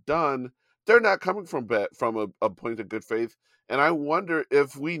should be done, they're not coming from a point of good faith. And I wonder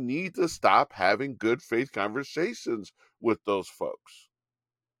if we need to stop having good faith conversations with those folks.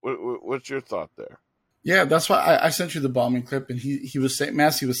 What's your thought there? Yeah, that's why I sent you the bombing clip, and he was saying,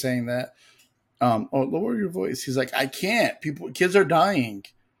 Massey was saying that. Oh, lower your voice. He's like, I can't. Kids are dying.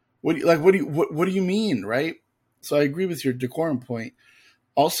 What do you mean, right? So I agree with your decorum point.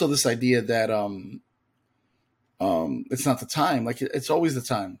 Also, this idea that it's not the time. Like it's always the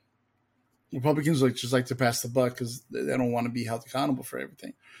time. Republicans just like to pass the buck because they don't want to be held accountable for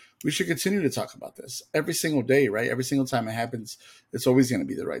everything. We should continue to talk about this every single day, right? Every single time it happens, it's always going to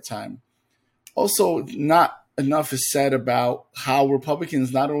be the right time. Also, not enough is said about how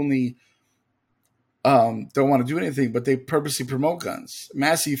Republicans not only don't want to do anything, but they purposely promote guns.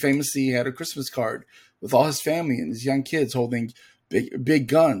 Massey famously had a Christmas card with all his family and his young kids holding big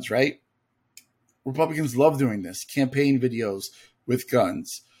guns, right? Republicans love doing this, campaign videos with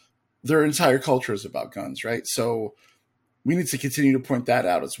guns. Their entire culture is about guns, right? So we need to continue to point that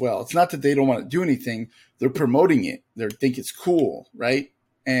out as well. It's not that they don't want to do anything. They're promoting it. They think it's cool, right?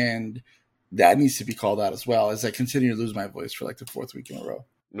 And that needs to be called out as well as I continue to lose my voice for like the fourth week in a row.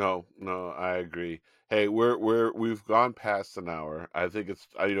 No, I agree. Hey, we've gone past an hour. I think it's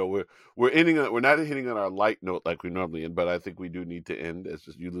we're not hitting on our light note like we normally end, but I think we do need to end as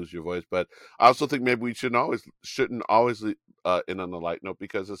just you lose your voice. But I also think maybe we shouldn't always end on the light note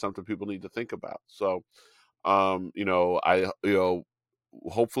because it's something people need to think about. So,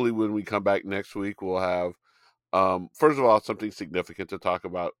 hopefully when we come back next week, we'll have first of all something significant to talk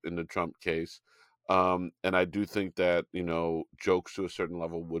about in the Trump case. And I do think that, jokes to a certain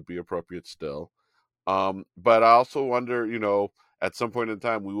level would be appropriate still. But I also wonder, at some point in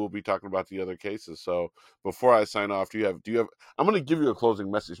time, we will be talking about the other cases. So before I sign off, I'm going to give you a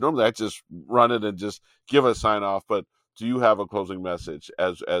closing message. Normally I just run it and just give a sign off, but do you have a closing message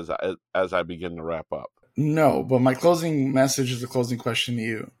as I begin to wrap up? No, but my closing message is a closing question to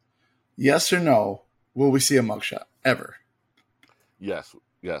you. Yes or no, will we see a mugshot ever? Yes,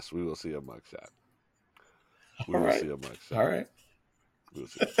 we will see a mugshot. We All will right. see a mugshot. All right. We'll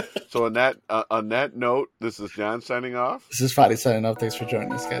see. So on that note, this is John signing off. This is Fadi signing off. Thanks for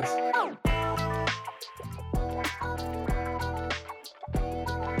joining us, guys.